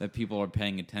 Right. That people are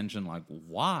paying attention. Like,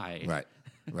 why? Right.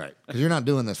 Because you're not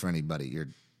doing this for anybody.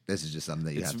 This is just something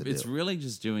that you have to It's do. really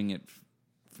just doing it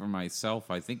for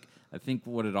myself. I think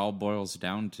what it all boils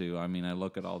down to, I mean, I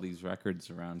look at all these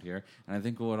records around here, and I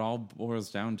think what it all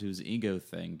boils down to is ego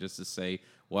thing. Just to say,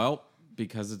 well,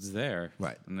 because it's there.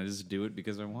 Right. And I just do it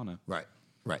because I want to.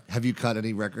 Right. Have you cut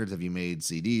any records? Have you made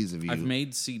CDs? I've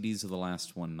made CDs of the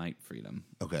last one, Night Freedom.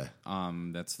 Okay.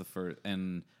 That's the first,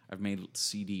 and I've made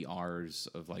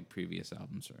CDRs of like previous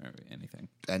albums or anything.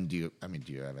 And do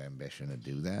you have ambition to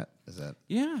do that? Is that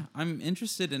Yeah, I'm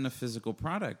interested in a physical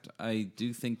product. I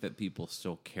do think that people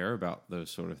still care about those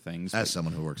sort of things. as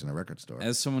someone who works in a record store?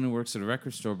 As someone who works at a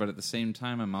record store, but at the same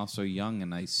time, I'm also young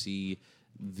and I see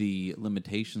the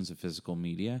limitations of physical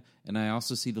media, and I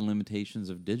also see the limitations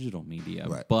of digital media.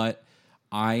 Right. But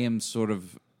I am sort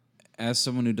of, as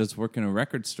someone who does work in a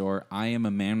record store, I am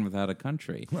a man without a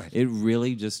country. Right. It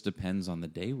really just depends on the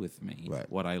day with me, Right.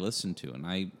 what I listen to. And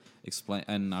I explain,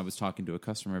 and I was talking to a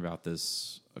customer about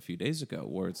this a few days ago,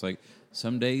 where it's like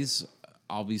some days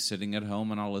I'll be sitting at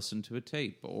home and I'll listen to a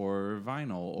tape or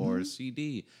vinyl or a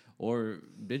CD or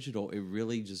digital. It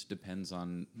really just depends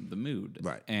on the mood.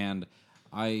 Right. And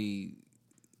I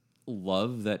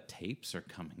love that tapes are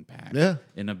coming back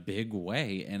in a big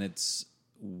way, and it's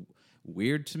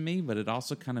weird to me, but it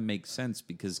also kind of makes sense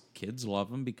because kids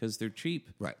love them because they're cheap,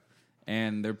 Right.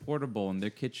 and they're portable and they're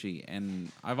kitschy,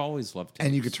 and I've always loved tapes.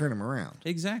 And you could turn them around.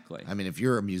 Exactly. I mean, if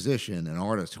you're a musician, an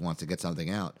artist who wants to get something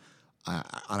out, on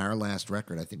our last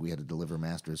record, I think we had to deliver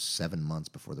masters 7 months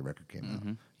before the record came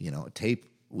out. You know, a tape.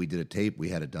 We did a tape. We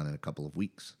had it done in a couple of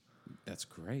weeks. That's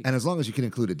great. And as long as you can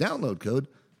include a download code,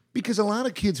 because a lot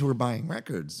of kids who are buying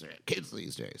records, kids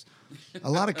these days,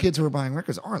 a lot of kids who are buying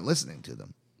records aren't listening to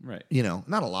them. Right. You know,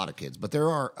 not a lot of kids, but there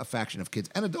are a faction of kids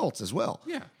and adults as well.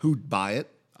 Yeah. Who buy it.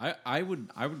 I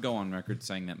would go on record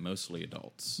saying that mostly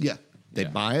adults. Yeah. They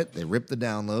buy it, they rip the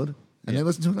download, and they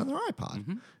listen to it on their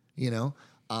iPod. You know?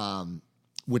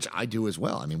 Which I do as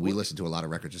well. I mean, we listen to a lot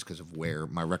of records just because of where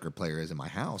my record player is in my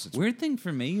house. It's Weird thing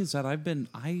for me is that I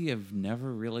have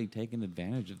never really taken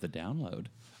advantage of the download.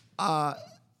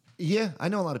 yeah, I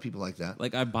know a lot of people like that.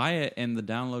 Like I buy it and the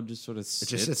download just sort of just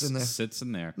sits in there. Sits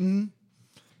in there.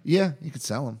 Yeah, you could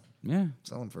sell them. Yeah.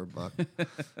 Sell them for $1.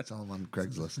 Sell them on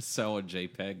Craigslist. Sell a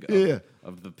JPEG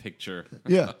of the picture.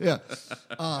 Yeah.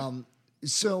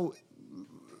 So,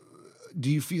 do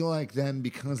you feel like then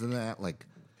because of that, like,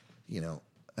 you know,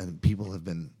 and people have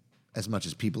been, as much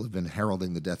as people have been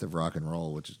heralding the death of rock and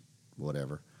roll, which is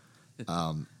whatever.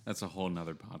 That's a whole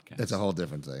nother podcast. That's a whole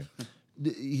different thing.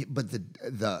 But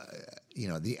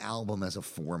the album as a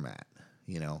format,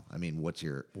 you know, I mean, what's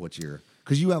your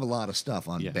because you have a lot of stuff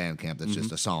on Bandcamp that's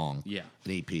just a song, an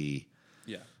EP.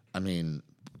 Yeah. I mean,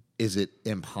 is it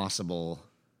impossible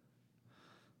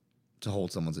to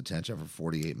hold someone's attention for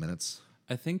 48 minutes?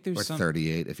 I think there's Or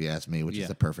 38, if you ask me, which is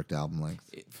the perfect album length.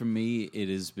 For me, it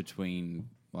is between,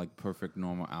 like, perfect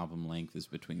normal album length is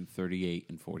between 38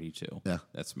 and 42. Yeah.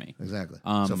 That's me. Exactly.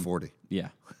 So 40. Yeah.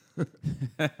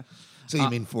 So you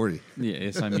mean 40. Yeah,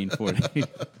 yes, I mean 40.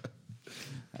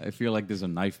 I feel like there's a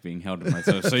knife being held in my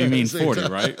throat. So you mean 40,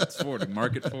 right? It's 40.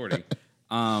 Mark it 40.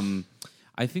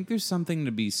 I think there's something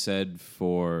to be said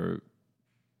for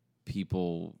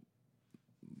people,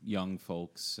 young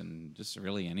folks, and just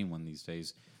really anyone these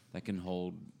days that can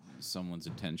hold someone's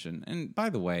attention. And by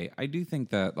the way, I do think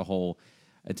that the whole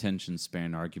attention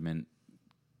span argument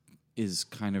is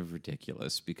kind of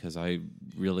ridiculous because I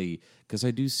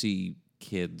do see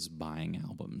kids buying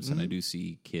albums and I do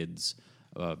see kids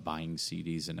buying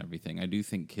CDs and everything. I do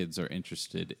think kids are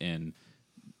interested in,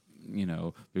 you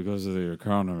know, because of the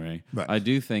economy. Right. I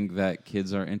do think that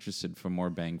kids are interested for more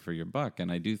bang for your buck,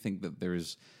 and I do think that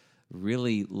there's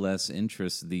really less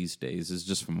interest these days, is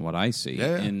just from what I see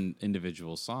in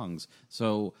individual songs.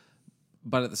 So,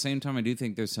 but at the same time, I do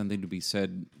think there's something to be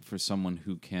said for someone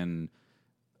who can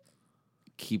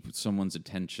keep someone's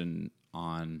attention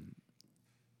on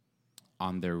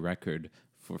their record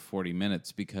for 40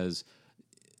 minutes, because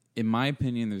in my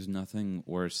opinion, there's nothing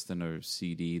worse than a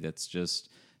CD that's just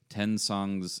 10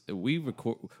 songs. We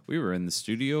were in the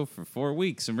studio for 4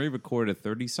 weeks and we recorded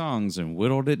 30 songs and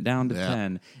whittled it down to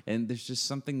 10. And there's just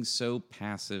something so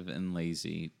passive and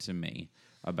lazy to me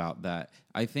about that.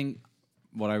 I think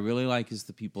what I really like is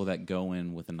the people that go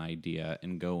in with an idea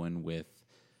and go in with,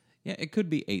 yeah, it could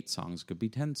be 8 songs, it could be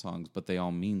 10 songs, but they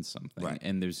all mean something. Right.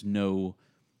 And there's no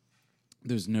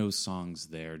songs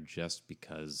there just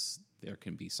because there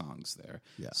can be songs there.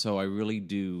 Yeah. So I really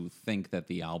do think that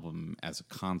the album as a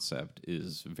concept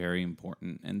is very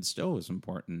important and still is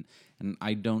important. And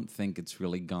I don't think it's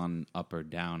really gone up or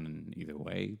down in either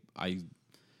way. I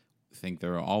think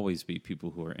there will always be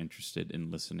people who are interested in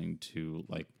listening to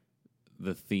like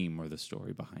the theme or the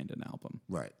story behind an album.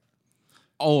 Right.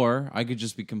 Or I could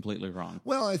just be completely wrong.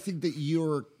 Well, I think that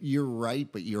you're right,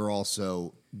 but you're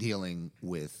also dealing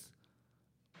with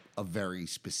a very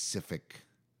specific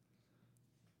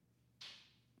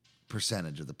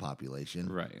percentage of the population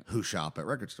Right. who shop at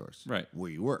record stores, Right. where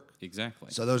you work.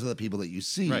 Exactly. So those are the people that you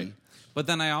see. Right. But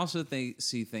then I also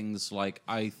see things like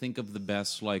I think of the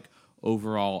best like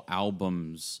overall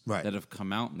albums Right. that have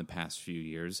come out in the past few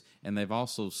years, and they've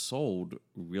also sold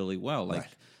really well. Like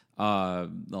the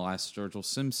last Sturgill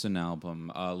Simpson album,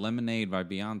 Lemonade by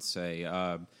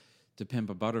Beyonce, To Pimp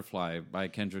a Butterfly by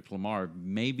Kendrick Lamar,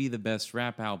 maybe the best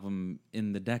rap album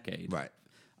in the decade. Right.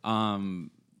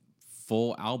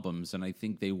 Full albums, and I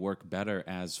think they work better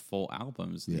as full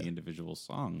albums than the individual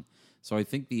song. So I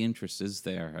think the interest is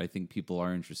there. I think people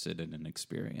are interested in an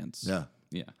experience. Yeah.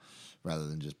 Yeah. Rather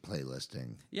than just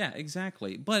playlisting. Yeah,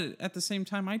 exactly. But at the same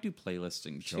time, I do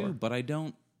playlisting too, but I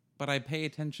don't, but I pay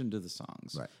attention to the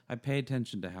songs. Right. I pay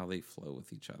attention to how they flow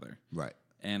with each other. Right.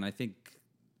 And I think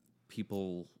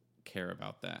people care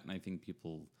about that. And I think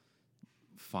people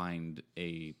find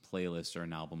a playlist or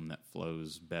an album that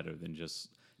flows better than just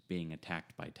being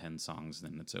attacked by 10 songs,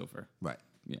 then it's over. Right.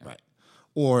 Yeah. Right.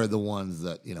 Or the ones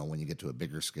that, when you get to a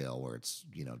bigger scale where it's,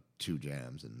 2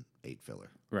 jams and 8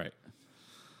 filler. Right.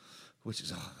 Which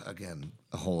is, again,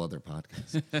 a whole other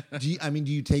podcast.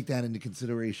 do you take that into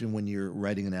consideration when you're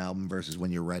writing an album versus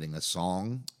when you're writing a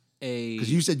song? Because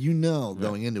you said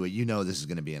going into it, this is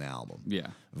going to be an album. Yeah.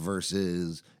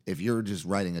 Versus if you're just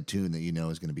writing a tune that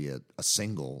is going to be a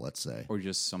single, let's say. Or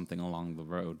just something along the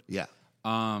road. Yeah.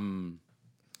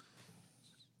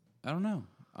 I don't know.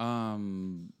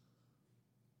 An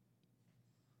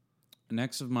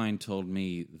ex of mine told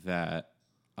me that,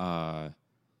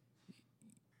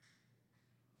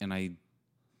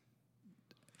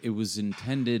 it was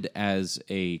intended as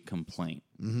a complaint,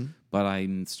 but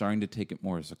I'm starting to take it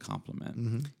more as a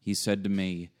compliment. He said to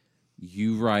me,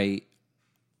 you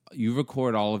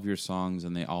record all of your songs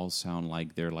and they all sound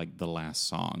like they're like the last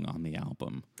song on the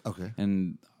album. Okay.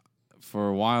 And for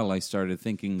a while I started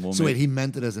thinking, well, so wait, he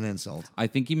meant it as an insult? I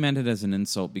think he meant it as an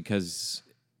insult because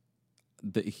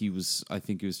I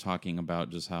think he was talking about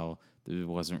just how there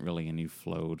wasn't really any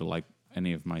flow to like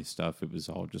any of my stuff. It was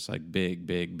all just like big.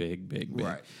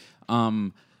 Right.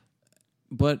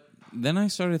 But then I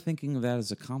started thinking of that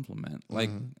as a compliment. Like,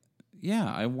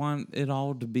 yeah, I want it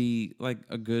all to be like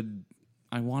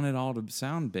I want it all to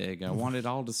sound big. I want it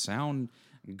all to sound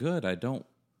good. I don't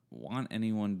want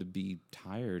anyone to be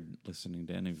tired listening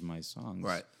to any of my songs.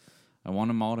 Right. I want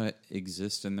them all to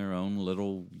exist in their own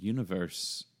little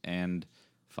universe, and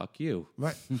fuck you.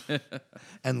 Right.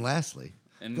 And lastly,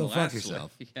 go fuck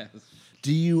yourself. Yes.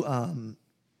 Do you,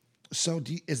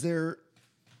 is there,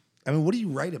 what do you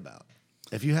write about?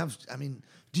 If you have,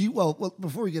 well,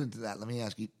 before we get into that, let me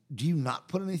ask you, do you not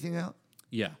put anything out?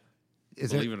 Yeah.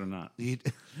 Believe it or not.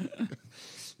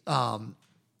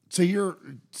 So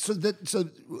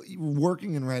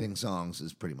working and writing songs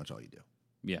is pretty much all you do.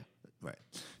 Yeah. Right.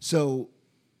 So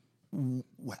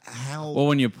how? Well,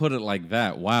 when you put it like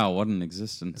that, wow, what an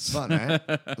existence. It's fun, right?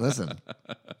 Listen,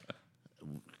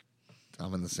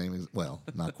 I'm in the same,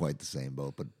 not quite the same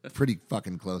boat, but pretty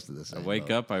fucking close to the same I wake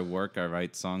boat. up, I work, I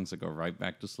write songs, I go right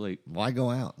back to sleep. Why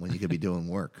go out when you could be doing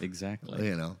work?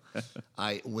 Exactly. There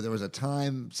was a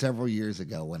time several years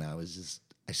ago when I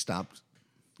stopped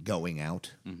going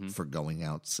out for going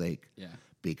out's sake. Yeah.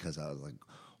 Because I was like,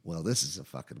 well, this is a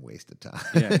fucking waste of time.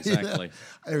 Yeah, exactly.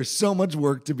 There's so much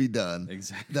work to be done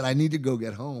Exactly. that I need to go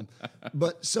get home.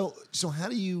 But so how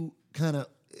do you kind of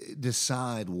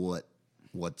decide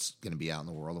what's going to be out in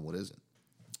the world and what isn't?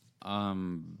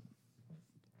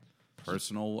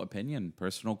 Personal opinion,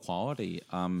 personal quality.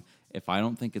 If I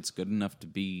don't think it's good enough to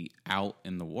be out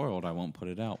in the world, I won't put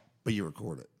it out. But you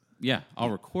record it. Yeah, I'll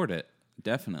record it,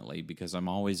 definitely, because I'm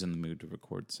always in the mood to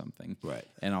record something. Right.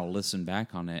 And I'll listen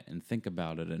back on it and think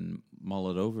about it and mull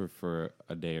it over for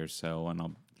a day or so, and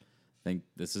I'll think,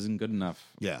 this isn't good enough.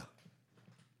 Yeah.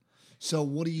 So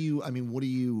what do you? I mean, what do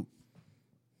you?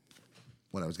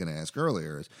 What I was going to ask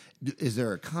earlier is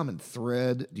there a common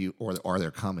thread? Or are there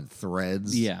common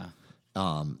threads? Yeah.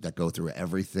 That go through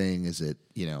everything. Is it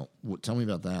tell me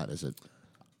about that? Is it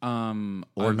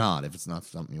or not? If it's not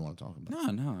something you want to talk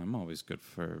about. No, I'm always good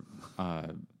for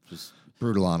just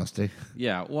Brutal honesty.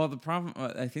 yeah. Well, the problem,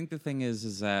 I think the thing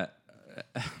is that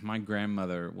my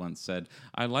grandmother once said,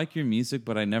 "I like your music,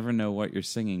 but I never know what you're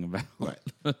singing about."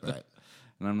 Right.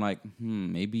 And I'm like,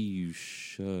 maybe you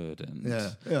shouldn't. Yeah.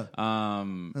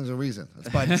 There's a reason.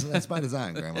 That's by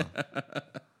design, Grandma.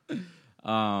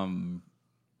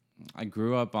 I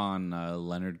grew up on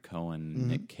Leonard Cohen,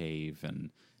 Nick Cave, and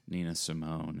Nina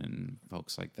Simone, and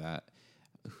folks like that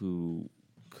who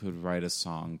could write a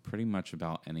song pretty much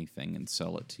about anything and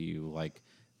sell it to you like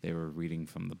they were reading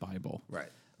from the Bible. Right.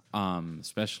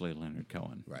 Especially Leonard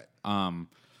Cohen. Right.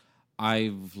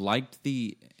 I've liked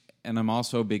and I'm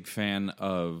also a big fan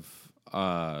of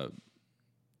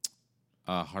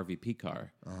Harvey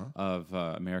Pekar of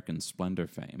American Splendor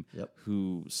fame,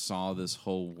 who saw this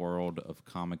whole world of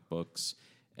comic books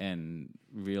and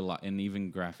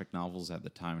even graphic novels at the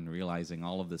time, and realizing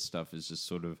all of this stuff is just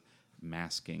sort of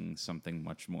masking something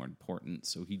much more important.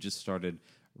 So he just started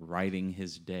writing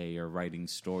his day or writing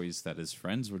stories that his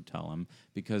friends would tell him,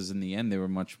 because in the end they were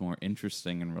much more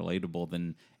interesting and relatable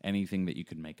than anything that you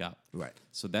could make up. Right.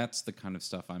 So that's the kind of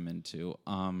stuff I'm into.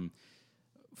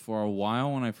 For a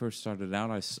while, when I first started out,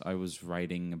 I was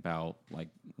writing about like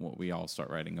what we all start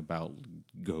writing about,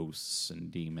 ghosts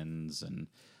and demons and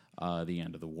the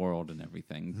end of the world and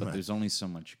everything. But there's only so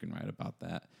much you can write about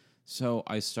that. So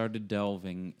I started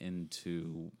delving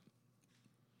into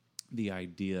the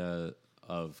idea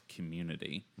of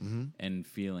community and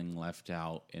feeling left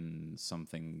out in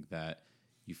something that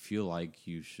you feel like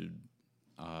you should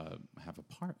have a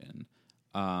part in.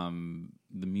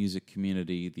 The music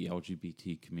community, the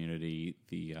LGBT community,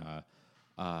 the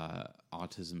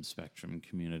autism spectrum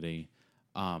community.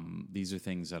 These are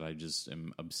things that I just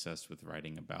am obsessed with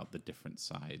writing about, the different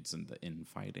sides and the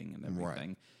infighting and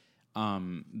everything.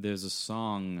 There's a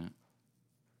song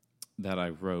that I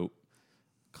wrote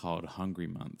called Hungry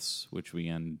Months, which we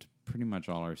end pretty much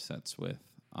all our sets with.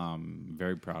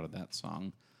 Very proud of that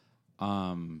song.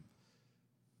 I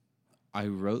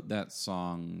wrote that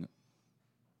song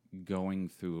going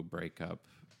through a breakup,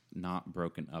 not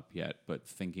broken up yet, but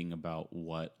thinking about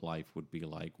what life would be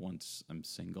like once I'm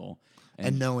single.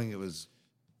 And knowing it was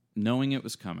coming. Knowing it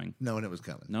was coming.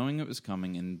 Knowing it was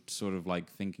coming, and sort of like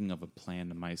thinking of a plan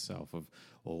to myself of,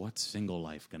 well, what's single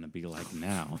life going to be like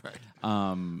now?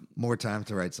 More time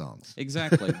to write songs.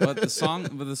 Exactly. But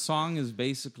the song is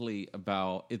basically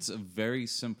about, it's a very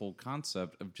simple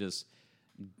concept of just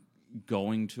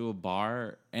going to a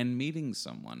bar and meeting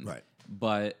someone. Right.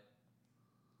 But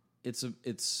it's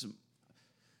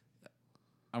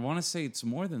I want to say it's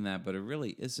more than that, but it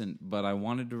really isn't. But I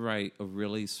wanted to write a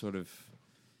really sort of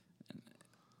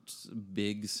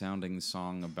big sounding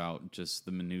song about just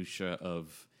the minutia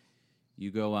of,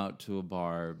 you go out to a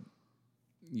bar,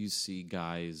 you see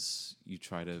guys, you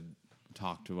try to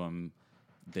talk to them,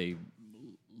 they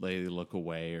look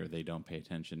away or they don't pay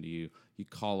attention to you. You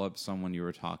call up someone you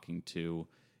were talking to,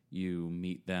 you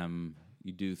meet them,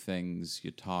 you do things,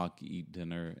 you talk, eat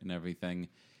dinner and everything.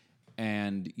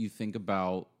 And you think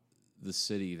about the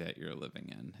city that you're living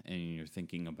in, and you're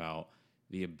thinking about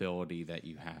the ability that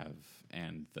you have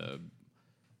and the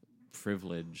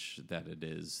privilege that it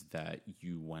is that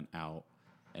you went out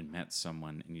and met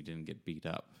someone and you didn't get beat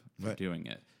up for doing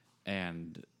it.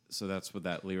 And so that's what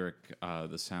that lyric,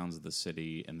 the sounds of the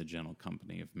city and the gentle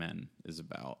company of men, is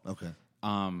about. Okay.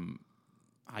 I'm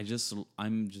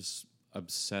just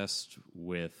obsessed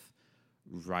with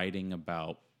writing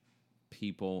about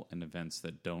people and events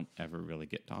that don't ever really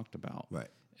get talked about. Right.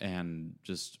 And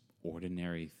just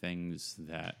ordinary things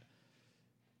that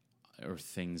or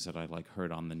things that I like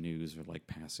heard on the news or like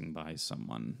passing by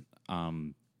someone,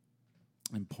 and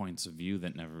points of view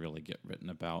that never really get written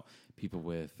about. People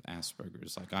with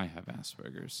Asperger's, like I have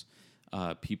Asperger's,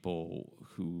 people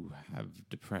who have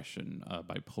depression,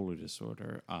 bipolar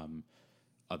disorder,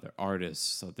 other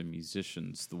artists, other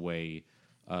musicians, the way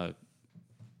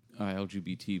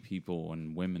LGBT people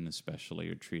and women especially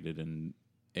are treated in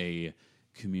a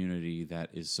community that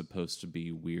is supposed to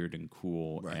be weird and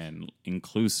cool and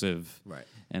inclusive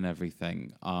and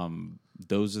everything.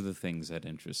 Those are the things that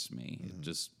interest me,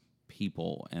 just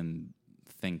people and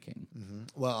thinking.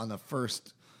 Well, on the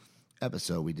first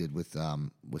episode we did with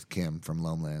Kim from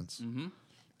Lomelands,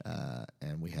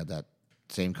 and we had that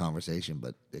same conversation,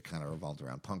 but it kind of revolved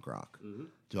around punk rock. Do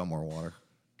you want more water?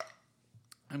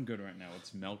 I'm good right now.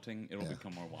 It's melting. It'll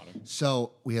become more water.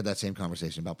 So we had that same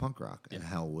conversation about punk rock and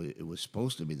how it was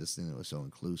supposed to be this thing that was so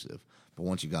inclusive, but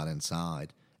once you got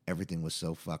inside, everything was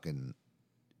so fucking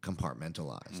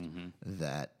compartmentalized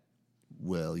that,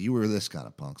 well, you were this kind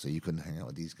of punk, so you couldn't hang out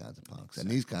with these kinds of punks and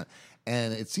these kind.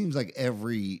 And it seems like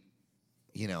every,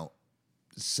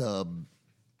 sub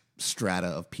strata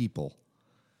of people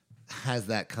has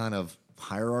that kind of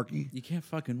hierarchy. You can't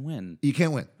fucking win. You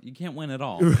can't win. You can't win at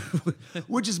all.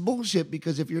 Which is bullshit,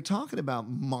 because if you're talking about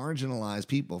marginalized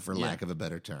people, for lack of a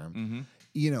better term,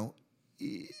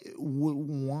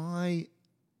 why?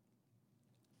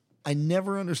 I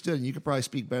never understood, and you could probably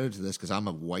speak better to this because I'm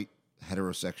a white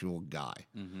heterosexual guy.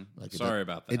 Like Sorry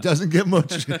about that. It doesn't get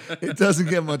much. It doesn't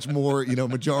get much more,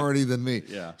 majority than me.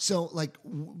 Yeah. So, like,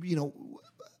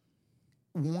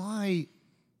 why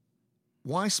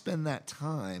spend that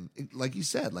time? Like you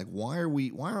said, like, why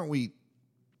aren't we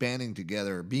banding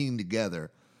together, being together?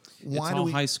 Why It's do all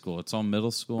we? high school. It's all middle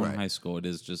school Right. and high school. It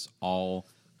is just all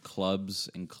clubs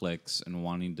and cliques and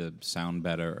wanting to sound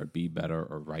better or be better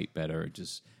or write better or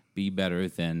just be better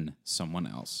than someone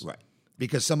else. Right.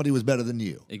 Because somebody was better than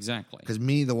you. Exactly. Because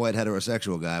me, the white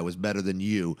heterosexual guy, was better than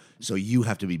you, so you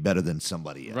have to be better than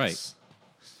somebody else. Right.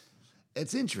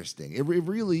 It's interesting. It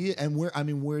really is. And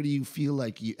where do you feel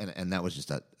like you? And that was just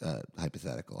a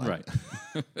hypothetical. Right.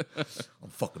 I'm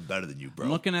fucking better than you, bro.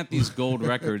 I'm looking at these gold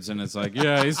records and it's like,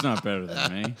 yeah, he's not better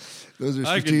than me. Those are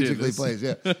I can do strategically this.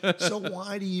 placed. Yeah. So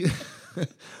why do you?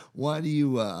 Why do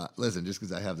you listen? Just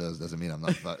because I have those doesn't mean I'm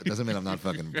not. Doesn't mean I'm not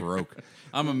fucking broke.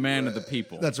 I'm a man of the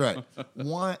people. That's right.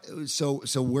 Why? So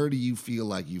where do you feel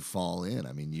like you fall in?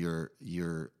 I mean, you're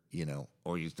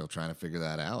or are you still trying to figure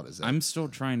that out? Is that I'm still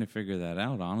trying to figure that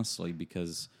out, honestly,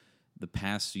 because the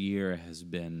past year has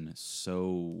been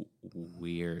so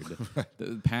weird.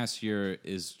 The past year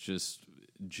is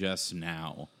just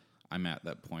now. I'm at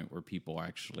that point where people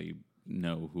actually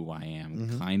know who I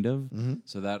am, kind of.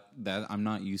 So that I'm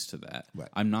not used to that. Right.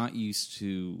 I'm not used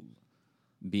to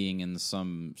being in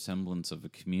some semblance of a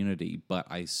community, but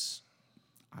I still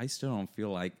don't feel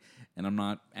like, and I'm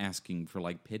not asking for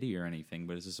like pity or anything,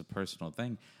 but it's just a personal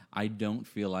thing. I don't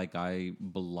feel like I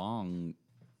belong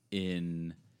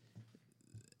in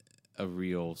a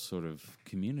real sort of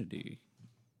community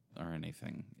or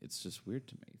anything. It's just weird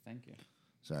to me. Thank you.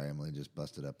 Sorry, Emily just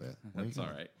busted up. That's all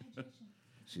right.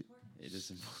 She, It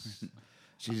is important.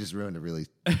 she just ruined a really.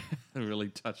 Really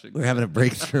touching. We're having a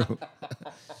breakthrough.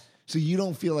 So you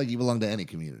don't feel like you belong to any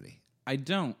community. I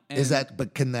don't. Is and that?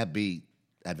 But can that be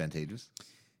advantageous?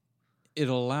 it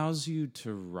allows you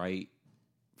to write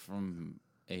from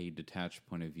a detached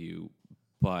point of view,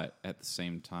 but at the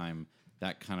same time,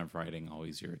 that kind of writing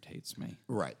always irritates me.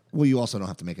 Right. Well, you also don't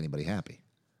have to make anybody happy.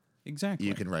 Exactly.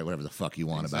 You can write whatever the fuck you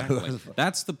want about Exactly. it.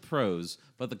 That's the pros,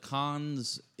 but the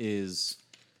cons is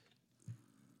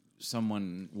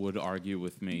someone would argue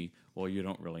with me, well, you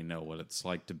don't really know what it's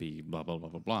like to be blah, blah, blah,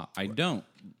 blah, blah. I don't,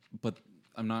 but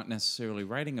I'm not necessarily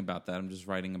writing about that. I'm just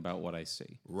writing about what I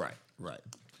see. Right. Right.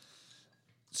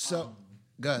 So,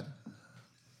 good.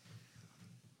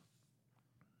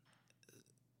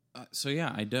 So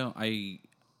yeah,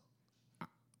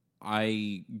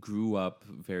 I grew up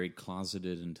very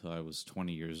closeted until I was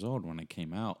 20 years old when I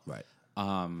came out. Right.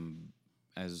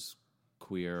 As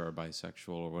queer or bisexual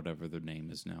or whatever their name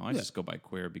is now. I just go by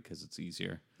queer because it's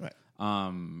easier. Right.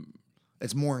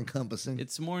 It's more encompassing.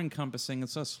 It's more encompassing.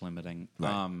 It's less limiting.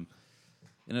 Right.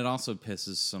 And it also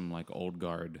pisses some like old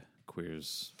guard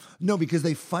queers. No, because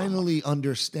they finally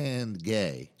understand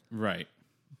gay, Right.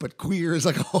 but queer is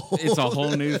like a whole. It's a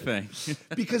whole new thing.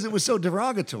 Because it was so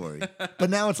derogatory. But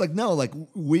now it's like, no, like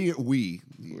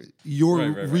you're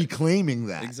Right. reclaiming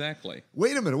that. Exactly.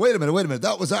 Wait a minute.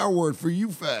 That was our word for you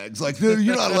fags. Like, you're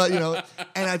not allowed,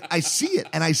 And I see it,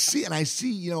 and I see,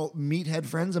 meathead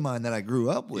friends of mine that I grew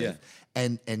up with, Yeah.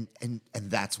 and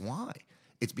that's why.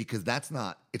 It's because it's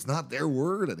not their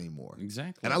word anymore.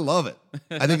 Exactly. And I love it.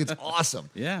 I think it's awesome.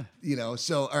 Yeah.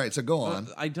 So all right, so go on.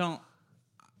 I don't.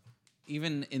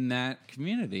 Even in that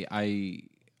community,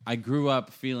 I grew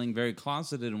up feeling very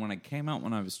closeted, and when I came out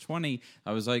when I was 20,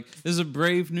 I was like, "This is a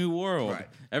brave new world. Right.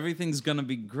 Everything's gonna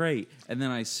be great." And then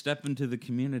I step into the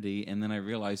community, and then I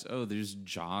realize, oh, there's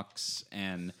jocks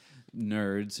and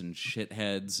nerds and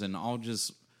shitheads and all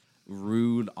just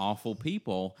rude, awful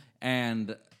people.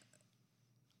 And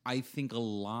I think a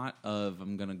lot of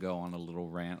I'm gonna go on a little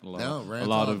rant. A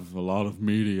lot of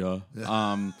media.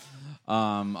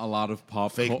 A lot of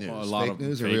pop Fake news. a lot Fake of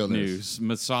news or fake real news,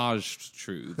 massaged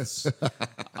truths.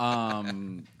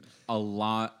 A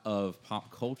lot of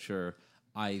pop culture,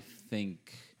 I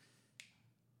think,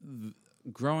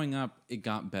 growing up, it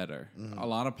got better. A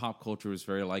lot of pop culture was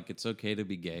very like, it's okay to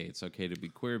be gay, it's okay to be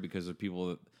queer because of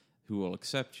people who will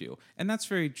accept you. And that's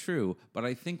very true. But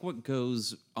I think what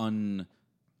goes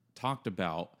untalked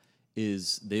about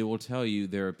is they will tell you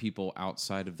there are people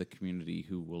outside of the community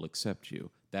who will accept you.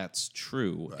 That's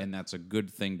true, and that's a good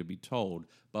thing to be told.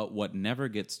 But what never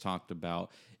gets talked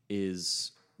about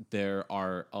is there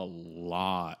are a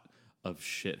lot of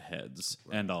shitheads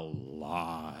and a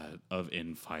lot of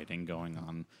infighting going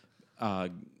on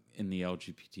in the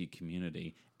LGBT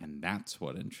community, and that's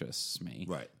what interests me.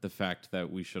 Right. The fact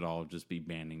that we should all just be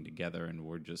banding together and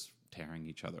we're just tearing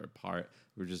each other apart.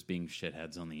 We're just being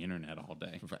shitheads on the internet all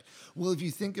day. Right. Well, if you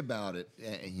think about it,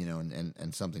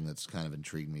 and something that's kind of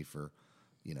intrigued me for,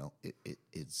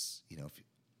 it's if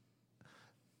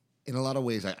in a lot of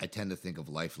ways, I tend to think of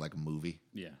life like a movie.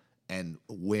 Yeah. And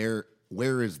where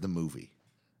is the movie?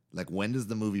 Like, when does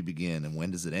the movie begin and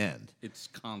when does it end? It's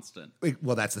constant.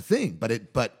 Well, that's the thing. But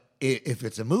if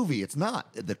it's a movie, it's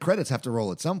not. The credits have to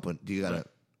roll at some point. Do you gotta?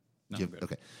 No,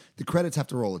 Okay. The credits have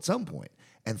to roll at some point.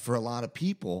 And for a lot of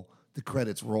people, the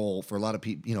credits roll. For a lot of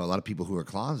people, a lot of people who are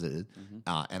closeted,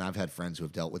 and I've had friends who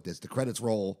have dealt with this. The credits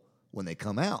roll when they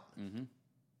come out.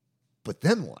 But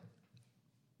then what?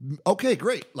 Okay,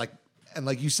 great. Like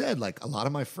you said, like a lot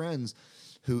of my friends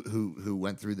who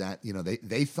went through that,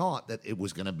 they thought that it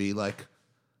was going to be like,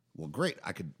 well, great,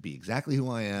 I could be exactly who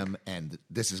I am, and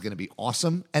this is going to be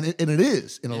awesome, and it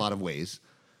is in a lot of ways,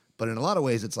 but in a lot of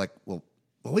ways, it's like, well,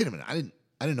 wait a minute, I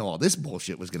didn't know all this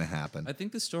bullshit was going to happen. I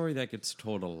think the story that gets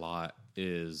told a lot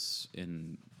is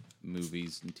in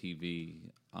movies and TV,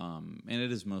 and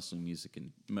it is mostly music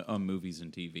and movies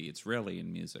and TV. It's rarely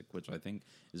in music, which I think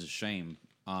is a shame.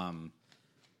 I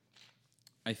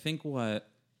think what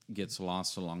gets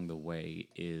lost along the way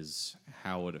is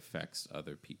how it affects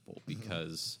other people,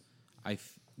 because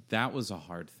that was a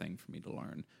hard thing for me to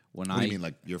learn. What do you mean,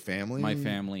 like your family? My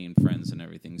family and friends and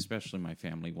everything, especially my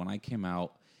family. When I came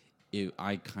out,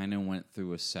 I kind of went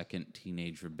through a second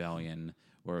teenage rebellion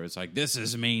where it's like, this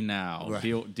is me now.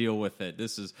 Right. Deal with it.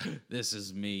 This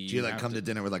is me. Do you like come to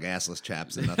dinner with like assless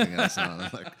chaps and nothing else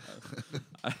on?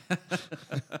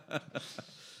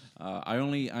 I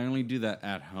only do that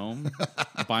at home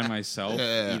by myself,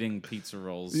 eating pizza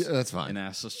rolls. Yeah, that's fine. And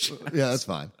assless chaps. Yeah, that's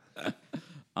fine.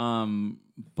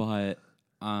 But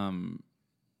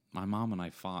my mom and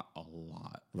I fought a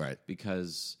lot, right?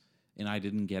 Because, and I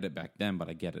didn't get it back then, but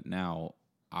I get it now.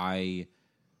 I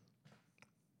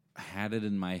had it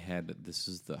in my head that this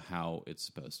is how it's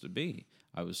supposed to be.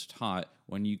 I was taught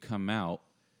when you come out,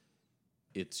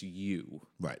 it's you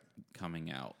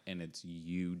coming out, and it's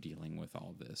you dealing with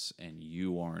all this, and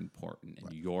you are important,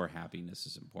 and your happiness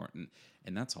is important,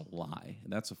 and that's a lie.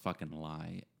 That's a fucking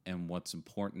lie. And what's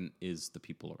important is the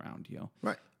people around you.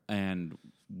 Right. And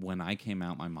when I came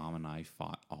out, my mom and I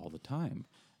fought all the time,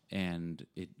 and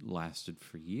it lasted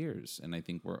for years. And I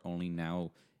think we're only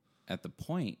now at the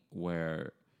point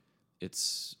where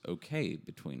it's okay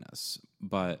between us.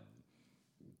 But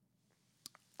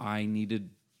I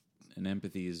needed... And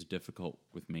empathy is difficult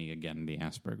with me. Again, the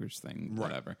Asperger's thing,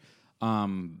 whatever.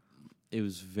 It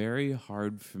was very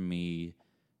hard for me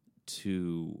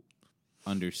to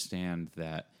understand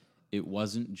that it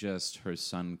wasn't just her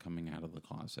son coming out of the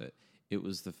closet. It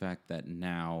was the fact that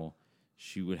now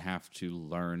she would have to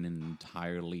learn an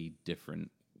entirely different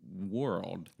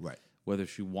world, whether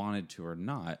she wanted to or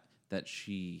not, that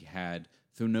she had,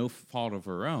 through no fault of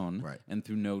her own, and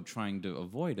through no trying to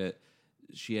avoid it,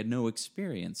 she had no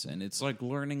experience in. It's like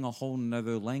learning a whole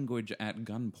nother language at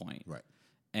gunpoint. Right.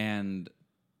 And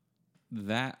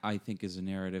that, I think, is a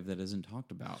narrative that isn't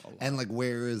talked about a lot. And, like,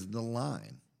 where is the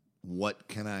line? What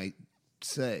can I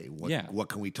say? What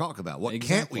can we talk about? What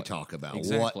can't we talk about?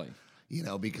 Exactly.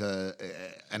 Because,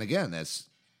 and again, as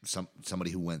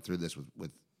somebody who went through this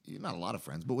with not a lot of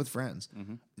friends, but with friends,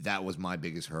 that was my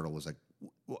biggest hurdle, was like,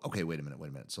 okay, wait a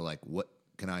minute. So, like, what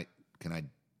can I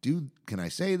do? Can I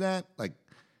say that? Like,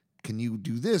 can you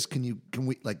do this? Can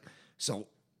we, like, so,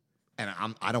 and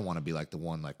I don't want to be like the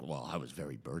one, like, well, I was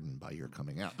very burdened by your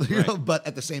coming out, but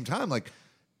at the same time, like,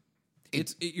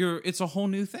 it's a whole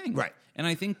new thing. Right. And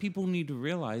I think people need to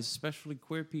realize, especially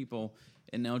queer people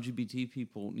and LGBT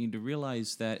people, need to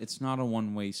realize that it's not a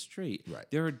one-way street. Right.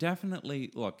 There are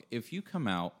definitely, look, if you come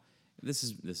out, this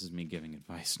is me giving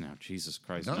advice now. Jesus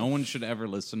Christ. No one should ever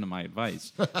listen to my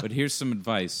advice. But here's some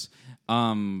advice.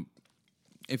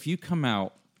 If you come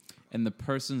out and the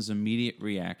person's immediate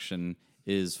reaction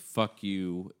is fuck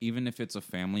you, even if it's a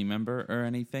family member or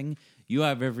anything, you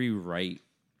have every right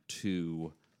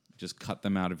to just cut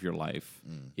them out of your life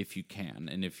if you can,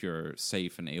 and if you're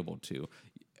safe and able to.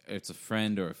 it's a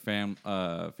friend or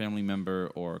a family member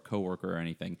or a coworker or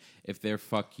anything, if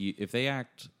they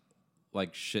act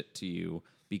like shit to you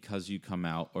because you come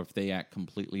out, or if they act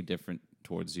completely different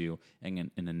towards you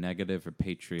and in a negative or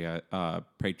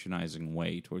patronizing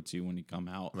way towards you when you come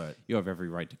out, right. you have every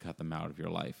right to cut them out of your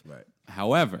life. Right.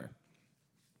 However,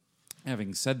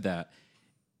 having said that,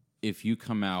 if you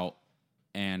come out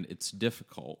and it's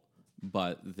difficult,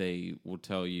 but they will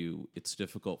tell you it's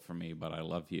difficult for me, but I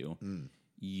love you,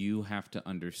 you have to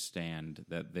understand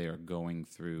that they are going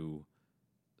through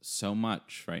so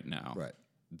much right now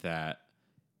that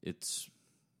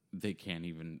they can't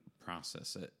even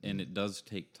process it. And it does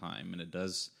take time, and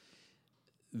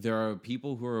there are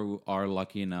people who are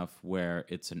lucky enough where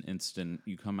it's an instant,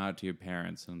 you come out to your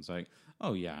parents and it's like,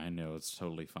 oh yeah, I know, it's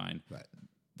totally fine. Right.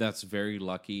 That's very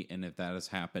lucky, and if that has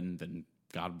happened, then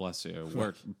God bless you, it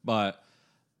worked. But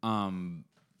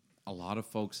a lot of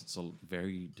folks, it's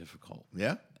very difficult.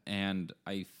 Yeah. And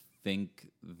I think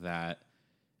that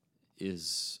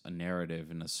is a narrative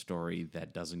and a story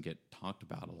that doesn't get talked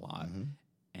about a lot.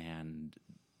 And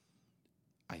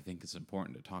I think it's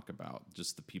important to talk about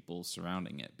just the people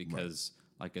surrounding it, because,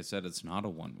 like I said, it's not a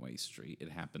one-way street. It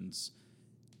happens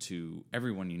to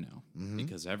everyone you know,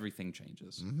 because everything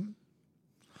changes.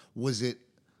 Was it...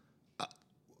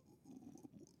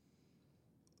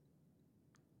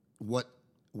 what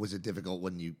was it difficult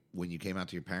when you came out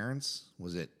to your parents?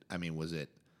 Was it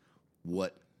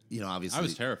what, obviously... I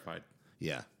was terrified.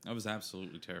 Yeah. I was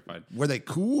absolutely terrified. Were they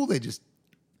cool? They just...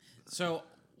 So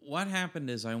what happened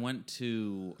is I went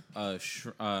to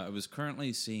I was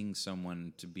currently seeing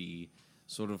someone to be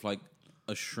sort of like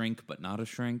a shrink, but not a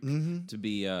shrink, to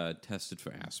be tested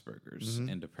for Asperger's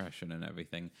and depression and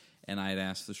everything. And I had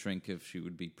asked the shrink if she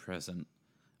would be present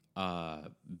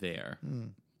there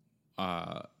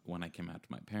when I came out to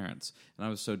my parents. And I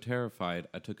was so terrified,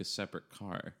 I took a separate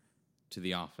car to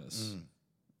the office.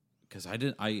 Because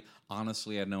I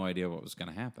honestly had no idea what was going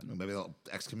to happen. Maybe they'll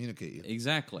excommunicate you.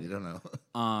 Exactly. You don't know.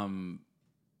 And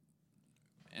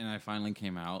I finally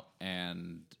came out,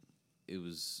 and it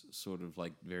was sort of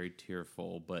like very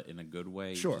tearful, but in a good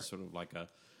way. Sure. Just sort of like a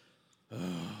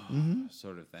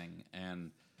sort of thing.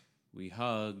 And we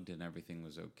hugged, and everything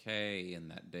was okay,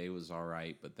 and that day was all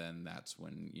right. But then that's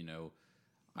when,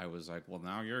 I was like, well,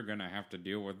 now you're going to have to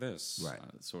deal with this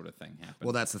sort of thing happened.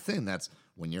 Well, that's the thing. That's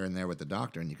when you're in there with the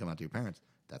doctor and you come out to your parents,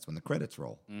 that's when the credits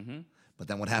roll. But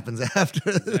then what happens after?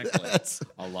 Exactly.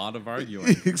 A lot of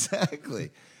arguing.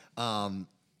 Exactly. Do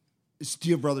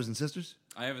you have brothers and sisters?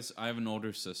 I have an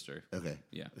older sister. Okay.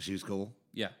 Yeah. She was cool?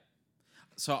 Yeah.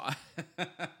 So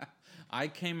I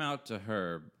came out to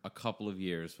her a couple of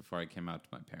years before I came out to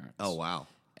my parents. Oh, wow.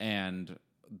 And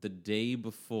the day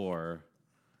before...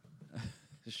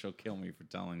 She'll kill me for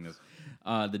telling this.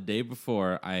 The day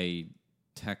before, I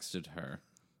texted her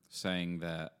saying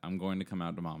that I'm going to come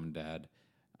out to mom and dad.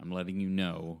 I'm letting you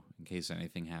know in case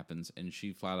anything happens. And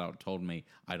she flat out told me,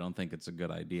 I don't think it's a good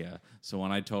idea. So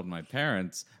when I told my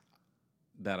parents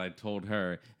that I told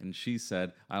her, and she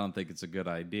said, I don't think it's a good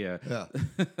idea. Yeah.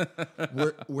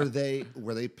 Were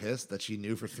they pissed that she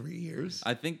knew for 3 years?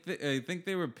 I think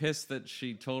they were pissed that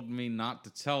she told me not to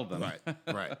tell them.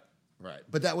 Right. Right.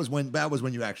 But that was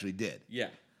when you actually did. Yeah.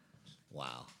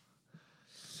 Wow.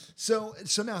 So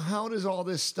now how does all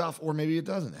this stuff, or maybe it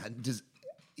doesn't,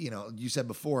 you said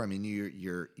before, I mean,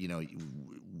 you're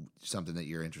something that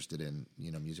you're interested in,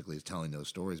 musically, is telling those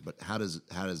stories, but how do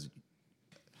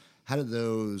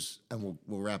those, and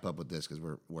we'll wrap up with this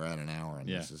because we're at an hour and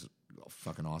this is a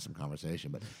fucking awesome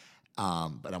conversation,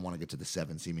 but I want to get to the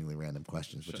 7 seemingly random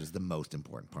questions, which is the most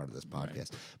important part of this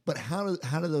podcast. Right. But how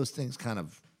do those things kind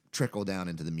of trickle down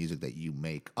into the music that you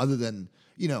make, other than,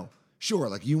 sure,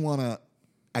 like you want to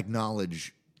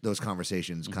acknowledge those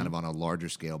conversations kind of on a larger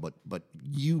scale, but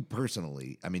you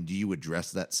personally, I mean, do you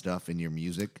address that stuff in your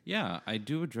music? Yeah, I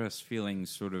do address feeling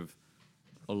sort of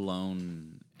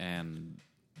alone and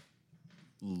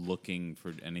looking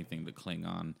for anything to cling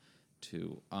on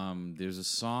to. There's a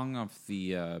song off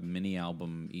the mini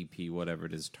album EP, whatever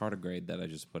it is, Tardigrade, that I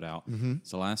just put out.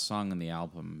 It's the last song on the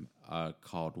album,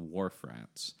 called Wharf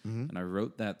Rats. And I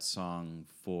wrote that song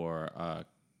for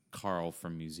Carl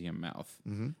from Museum Mouth.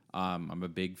 I'm a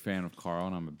big fan of Carl,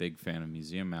 and I'm a big fan of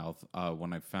Museum Mouth.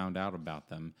 When I found out about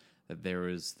them, that there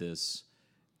is this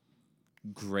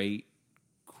great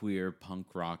queer punk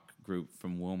rock group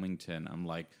from Wilmington, I'm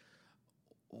like,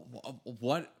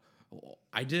 what?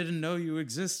 I didn't know you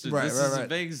existed. This is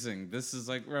amazing. This is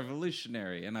like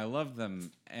revolutionary, and I love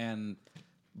them.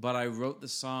 But I wrote the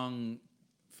song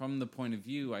from the point of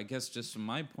view, I guess, just from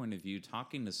my point of view,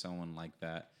 talking to someone like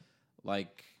that,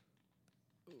 like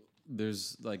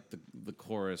there's like the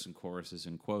chorus and choruses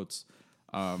and quotes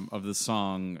of the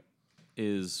song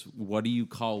is, what do you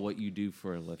call what you do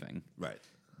for a living? Right.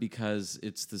 Because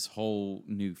it's this whole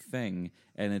new thing,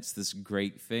 and it's this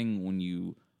great thing when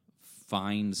you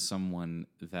find someone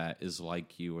that is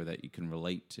like you or that you can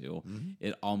relate to.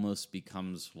 It almost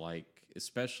becomes like,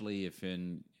 especially if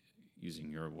in, using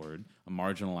your word, a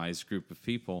marginalized group of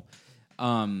people.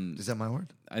 Is that my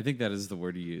word? I think that is the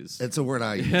word you use. It's a word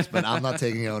I use, but I'm not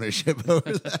taking ownership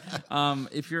over that.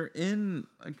 If you're in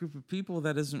a group of people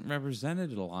that isn't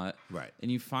represented a lot, Right.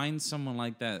 and you find someone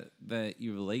like that that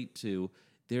you relate to,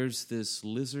 there's this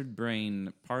lizard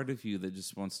brain part of you that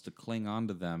just wants to cling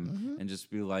onto them and just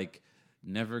be like,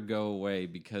 never go away,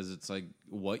 because it's like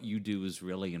what you do is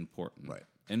really important, Right.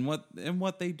 And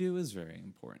what they do is very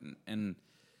important, and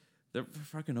they're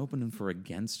fucking opening for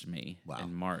Against Me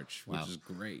in March, which is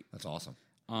great. That's awesome.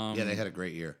 Yeah, they had a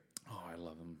great year. Oh, I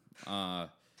love them.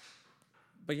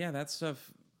 But yeah, that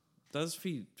stuff does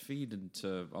feed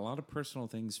into a lot of personal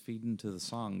things. Feed into the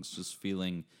songs, just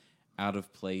feeling out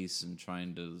of place and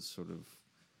trying to sort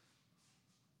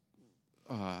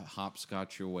of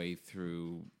hopscotch your way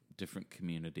through different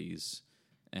communities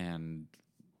and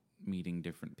meeting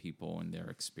different people and their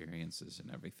experiences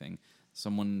and everything.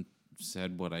 Someone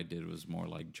said what I did was more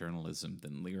like journalism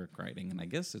than lyric writing, and I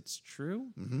guess it's true.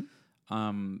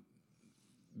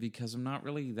 Because I'm not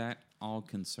really that all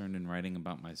concerned in writing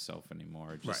about myself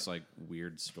anymore. Just like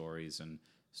weird stories and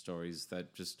stories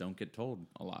that just don't get told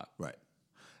a lot. Right.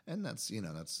 And that's you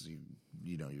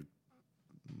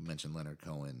mentioned Leonard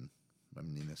Cohen,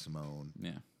 Nina Simone.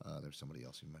 Yeah. There's somebody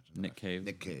else you mentioned. Nick Cave.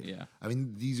 Nick Cave. Yeah. I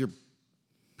mean, these are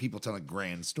people telling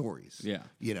grand stories. Yeah.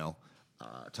 You know,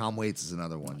 Tom Waits is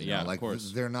another one. You Yeah, know? of Like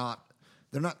course. they're not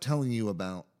telling you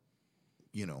about,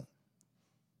 you know,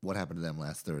 what happened to them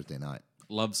last Thursday night.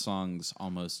 Love songs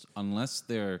almost, unless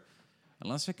I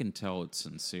can tell it's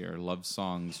sincere, love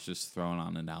songs just thrown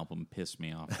on an album piss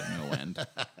me off at no end.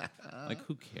 Like,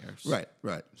 who cares? Right.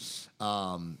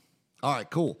 All right,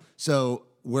 cool. So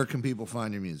where can people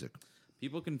find your music?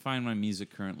 People can find my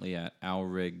music currently at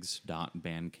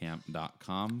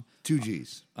alriggs.bandcamp.com. 2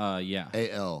 G's. Yeah.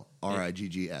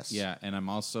 ALRIGGS. Yeah, and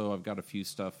I've got a few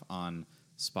stuff on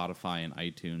Spotify and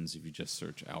iTunes if you just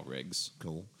search Outrigs.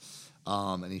 Cool.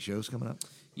 Any shows coming up?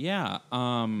 Yeah.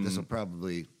 This will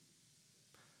probably,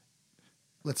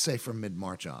 let's say, from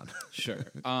mid-March on. Sure.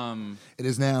 It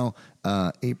is now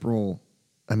February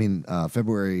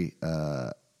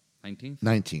 19th?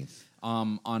 19th.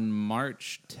 On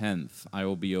March 10th, I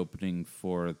will be opening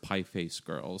for Pie Face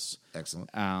Girls. Excellent.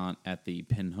 At the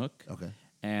Pinhook. Okay.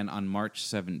 And on March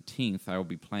 17th, I will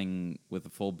be playing with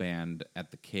a full band at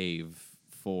the Cave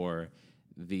for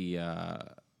the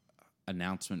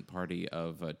announcement party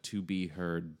of To Be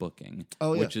Heard Booking,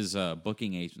 which is a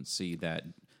booking agency that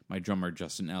my drummer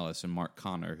Justin Ellis and Mark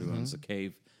Connor, who owns the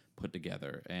Cave, put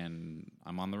together, and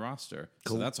I'm on the roster.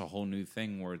 Cool. So that's a whole new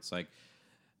thing where it's like,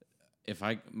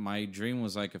 my dream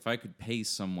was like, if I could pay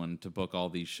someone to book all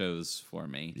these shows for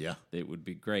me, it would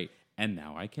be great. And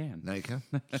now I can. Now you can.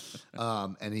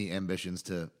 Any ambitions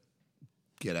to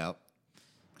get out,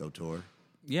 go tour?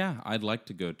 Yeah, I'd like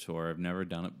to go tour. I've never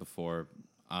done it before.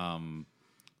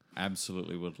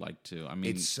 Absolutely would like to. I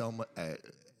mean, It's so much. I'll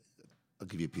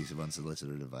give you a piece of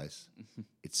unsolicited advice.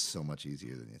 It's so much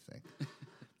easier than you think.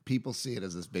 People see it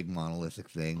as this big monolithic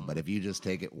thing, but if you just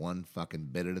take it one fucking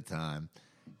bit at a time,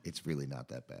 it's really not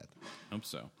that bad. I hope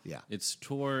so. Yeah. It's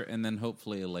tour and then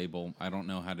hopefully a label. I don't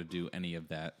know how to do any of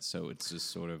that, so it's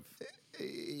just sort of...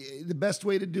 The best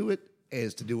way to do it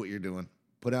is to do what you're doing.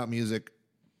 Put out music,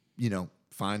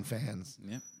 find fans,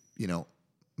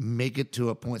 make it to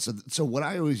a point. So what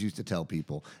I always used to tell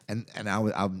people, and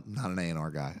I'm not an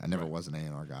A&R guy. I never was an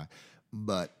A&R guy.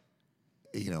 But,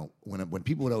 when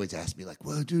people would always ask me, like,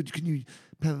 well, dude, can you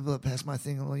pass my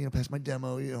thing, pass my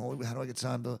demo, how do I get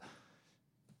signed?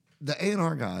 The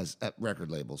A&R guys at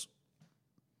record labels,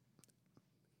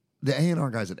 the A&R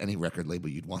guys at any record label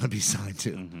you'd want to be signed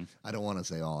to. I don't want to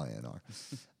say all A&R.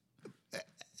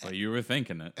 So you were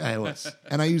thinking it. I was.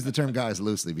 And I use the term guys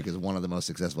loosely because one of the most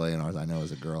successful A&Rs I know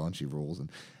is a girl, and she rules.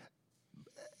 And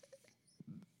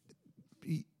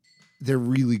they're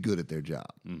really good at their job.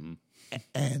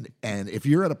 And if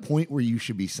you're at a point where you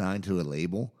should be signed to a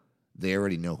label, they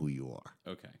already know who you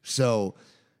are. Okay. So,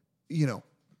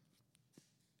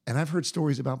 and I've heard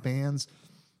stories about bands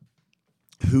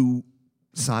who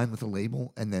sign with a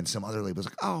label, and then some other label's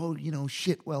like, oh,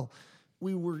 shit, well,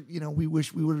 we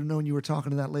wish we would have known you were talking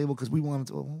to that label because we wanted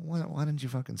to. Well, why didn't you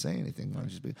fucking say anything? Why don't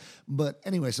you just be? But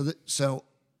anyway, so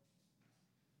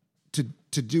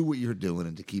to do what you're doing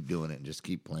and to keep doing it and just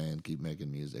keep playing, keep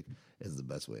making music is the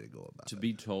best way to go about To it.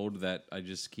 be told that I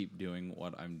just keep doing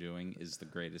what I'm doing is the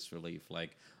greatest relief.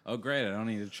 Like, oh, great, I don't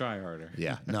need to try harder.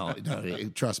 Yeah, no,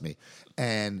 trust me.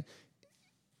 And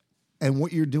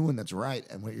what you're doing that's right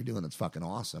and what you're doing that's fucking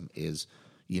awesome is,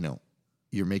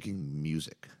 you're making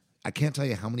music. I can't tell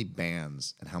you how many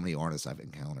bands and how many artists I've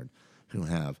encountered who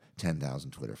have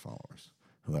 10,000 Twitter followers,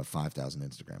 who have 5,000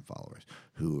 Instagram followers,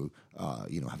 who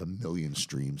have 1 million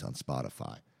streams on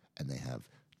Spotify, and they have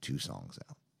 2 songs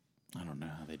out. I don't know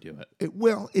how they do it.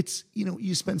 It's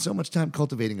you spend so much time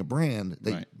cultivating a brand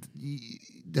that Right.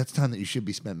 That's time that you should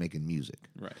be spent making music.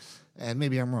 Right. And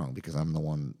maybe I'm wrong because I'm the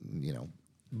one,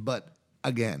 But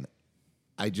again,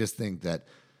 I just think that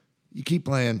you keep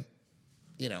playing,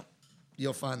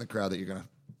 you'll find the crowd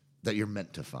that you're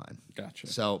meant to find. Gotcha.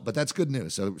 So, but that's good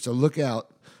news. So look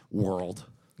out, world.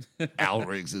 Al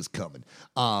Riggs is coming.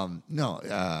 For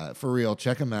real,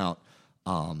 check him out.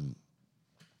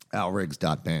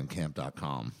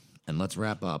 alriggs.bandcamp.com. And let's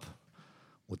wrap up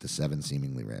with the 7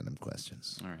 seemingly random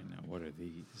questions. All right, now what are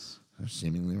these? They're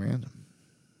seemingly random.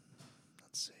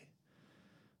 Let's see.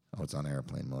 Oh, it's on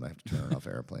airplane mode. I have to turn it off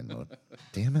airplane mode.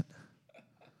 Damn it.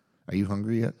 Are you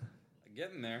hungry yet?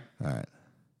 Getting there. All right.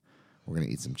 We're going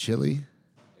to eat some chili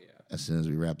as soon as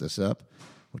we wrap this up,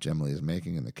 which Emily is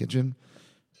making in the kitchen.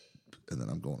 And then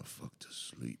I'm going to fuck to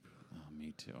sleep. Oh,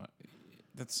 me too.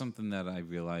 That's something that I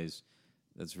realize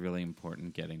that's really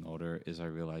important getting older is I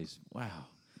realize, wow,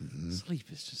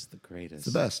 sleep is just the greatest.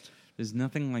 It's the best. There's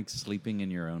nothing like sleeping in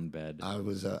your own bed. I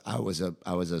was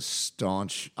a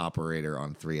staunch operator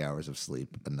on 3 hours of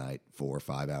sleep a night, 4 or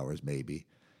 5 hours maybe.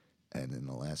 And in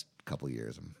the last couple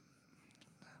years,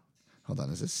 hold on,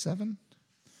 is this 7?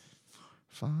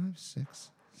 5, 6,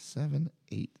 7,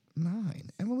 8,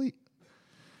 9.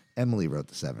 Emily wrote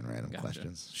the 7 random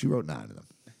questions. She wrote 9 of them.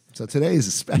 So today is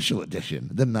a special edition,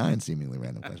 the 9 seemingly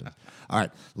random questions. All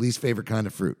right, least favorite kind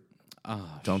of fruit.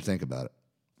 Don't think about it.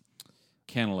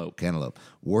 Cantaloupe. Cantaloupe.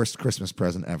 Worst Christmas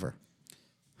present ever.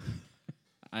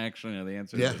 I actually know the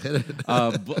answer. Yeah. To this.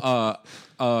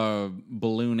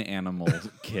 Balloon animal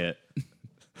kit.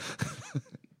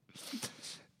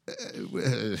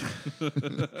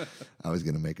 I was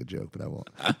going to make a joke, but I won't.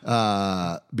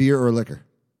 Beer or liquor?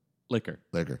 Liquor.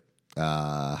 Liquor.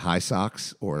 High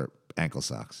socks or ankle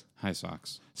socks? High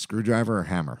socks. Screwdriver or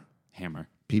hammer? Hammer.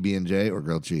 PB&J or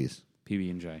grilled cheese?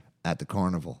 PB&J. At the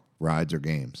carnival, rides or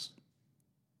games?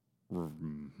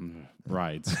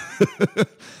 Rides.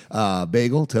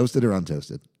 Bagel, toasted or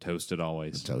untoasted? Toasted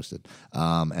always. Toasted.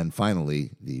 And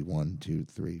finally, the 1, 2,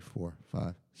 3, 4,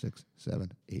 5, 6,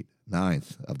 7, 8,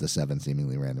 9th of the 7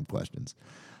 seemingly random questions.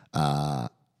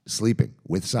 Sleeping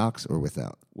with socks or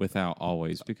without? Without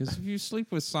always. Because if you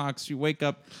sleep with socks, you wake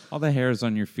up, all the hairs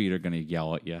on your feet are going to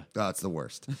yell at you. Oh, it's the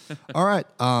worst. All right.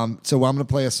 So I'm going to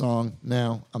play a song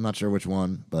now. I'm not sure which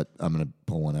one, but I'm going to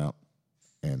pull one out.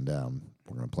 And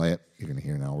we're going to play it. You're going to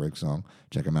hear an Al Riggs song.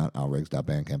 Check him out,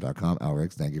 alriggs.bandcamp.com. Al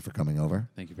Riggs, thank you for coming over.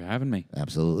 Thank you for having me.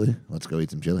 Absolutely. Let's go eat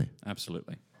some chili.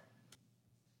 Absolutely.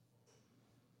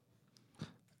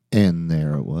 And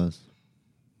there it was.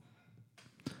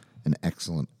 An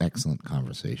excellent, excellent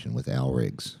conversation with Al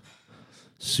Riggs.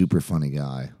 Super funny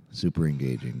guy, super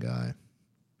engaging guy,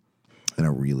 and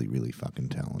a really, really fucking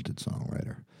talented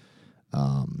songwriter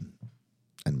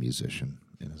and musician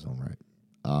in his own right.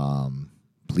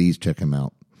 Please check him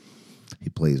out. He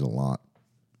plays a lot.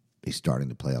 He's starting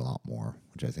to play a lot more,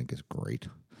 which I think is great.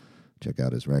 Check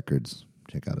out his records.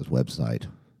 Check out his website.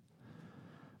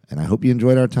 And I hope you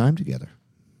enjoyed our time together.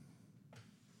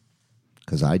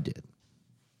 Because I did.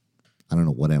 I don't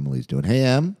know what Emily's doing. Hey,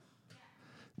 Em,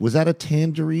 was that a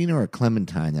tangerine or a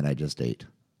clementine that I just ate?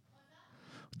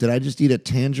 Did I just eat a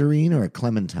tangerine or a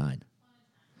clementine?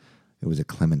 It was a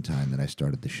clementine that I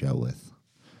started the show with.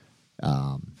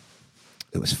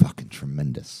 It was fucking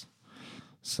tremendous.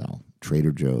 So,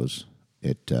 Trader Joe's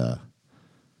at the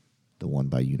one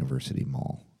by University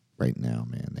Mall right now,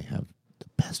 man, they have the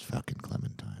best fucking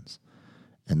clementines.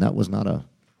 And that was not a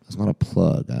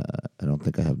plug. I don't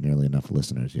think I have nearly enough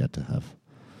listeners yet to have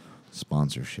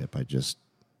sponsorship.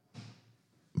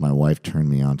 My wife turned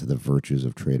me on to the virtues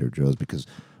of Trader Joe's because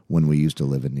when we used to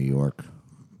live in New York,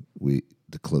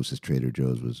 the closest Trader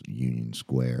Joe's was Union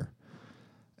Square,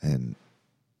 and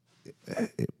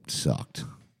it sucked.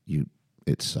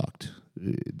 It sucked.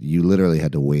 You literally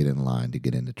had to wait in line to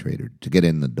get in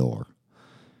the door,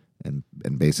 and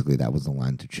basically that was the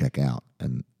line to check out,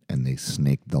 and they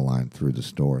snaked the line through the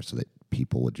store so that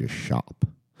people would just shop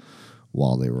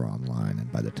while they were online,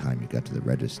 and by the time you got to the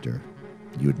register,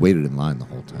 you had waited in line the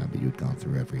whole time, but you had gone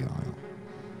through every aisle.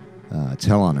 It's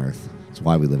hell on earth. It's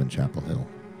why we live in Chapel Hill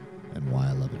and why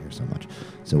I love it here so much.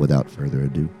 So without further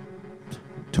ado,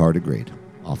 Tardigrade,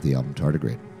 off the album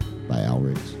Tardigrade by Al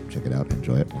Riggs. Check it out.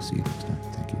 Enjoy it. We'll see you next time.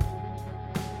 Thank you.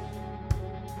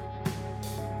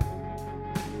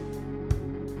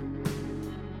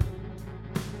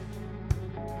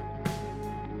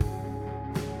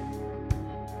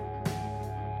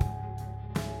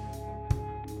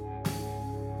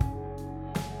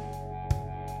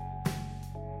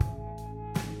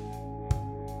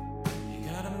 You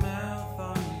got a mouth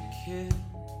on your kid.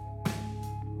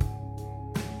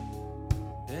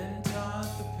 Been taught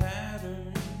the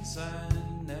patterns I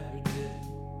never did.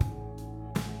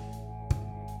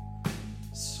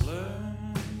 Slur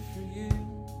for you,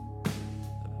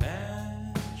 a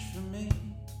badge for me.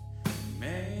 You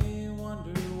may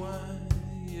wonder why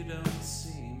you don't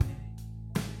see me.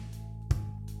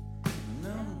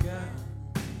 No God,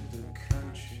 the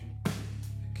country, the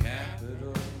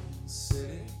capital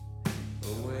city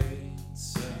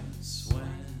awaits us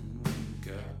when we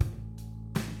go.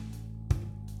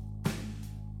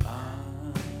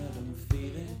 Bottom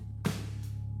feeding,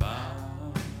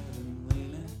 bottom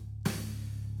leaning,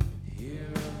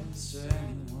 heroes to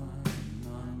anyone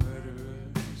on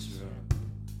murderers' row.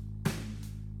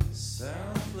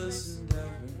 Selfless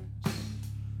endeavors,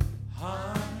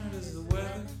 hard as the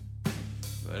weather,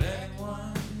 but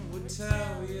anyone would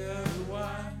tell you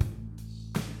otherwise.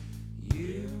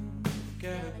 You've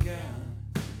got a goddamn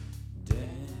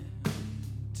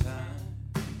time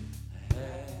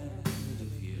ahead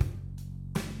of you.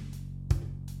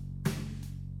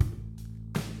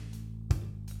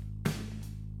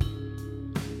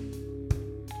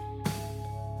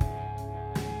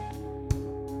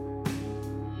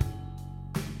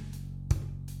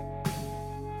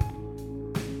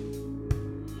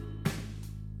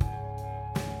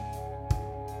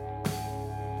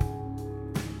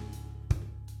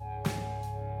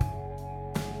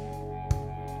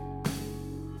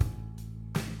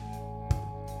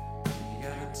 You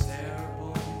got a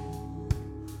terrible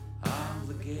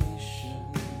obligation,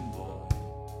 boy.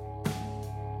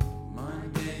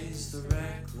 Monday's the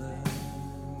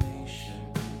reclamation,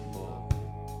 boy.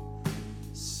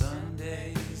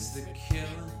 Sunday's the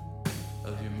killing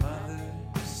of your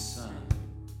mother's son.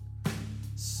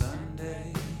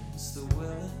 Sunday's the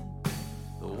willing,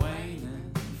 the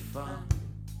waning fun.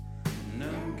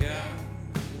 No God,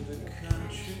 the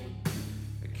country,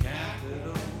 the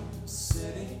capital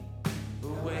city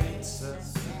awaits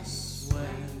us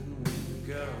when we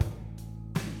go.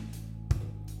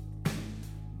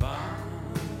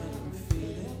 Bottom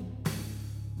feeding,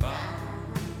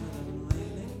 bottom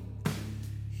leaning,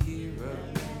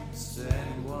 heroes to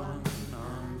anyone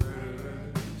on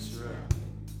murderers' row.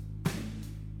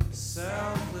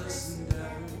 Selfless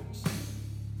endeavors,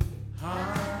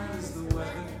 hard as the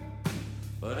weather,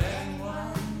 but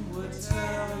anyone would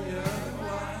tell you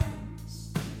otherwise.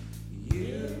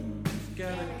 You've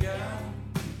got a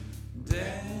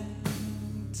goddamn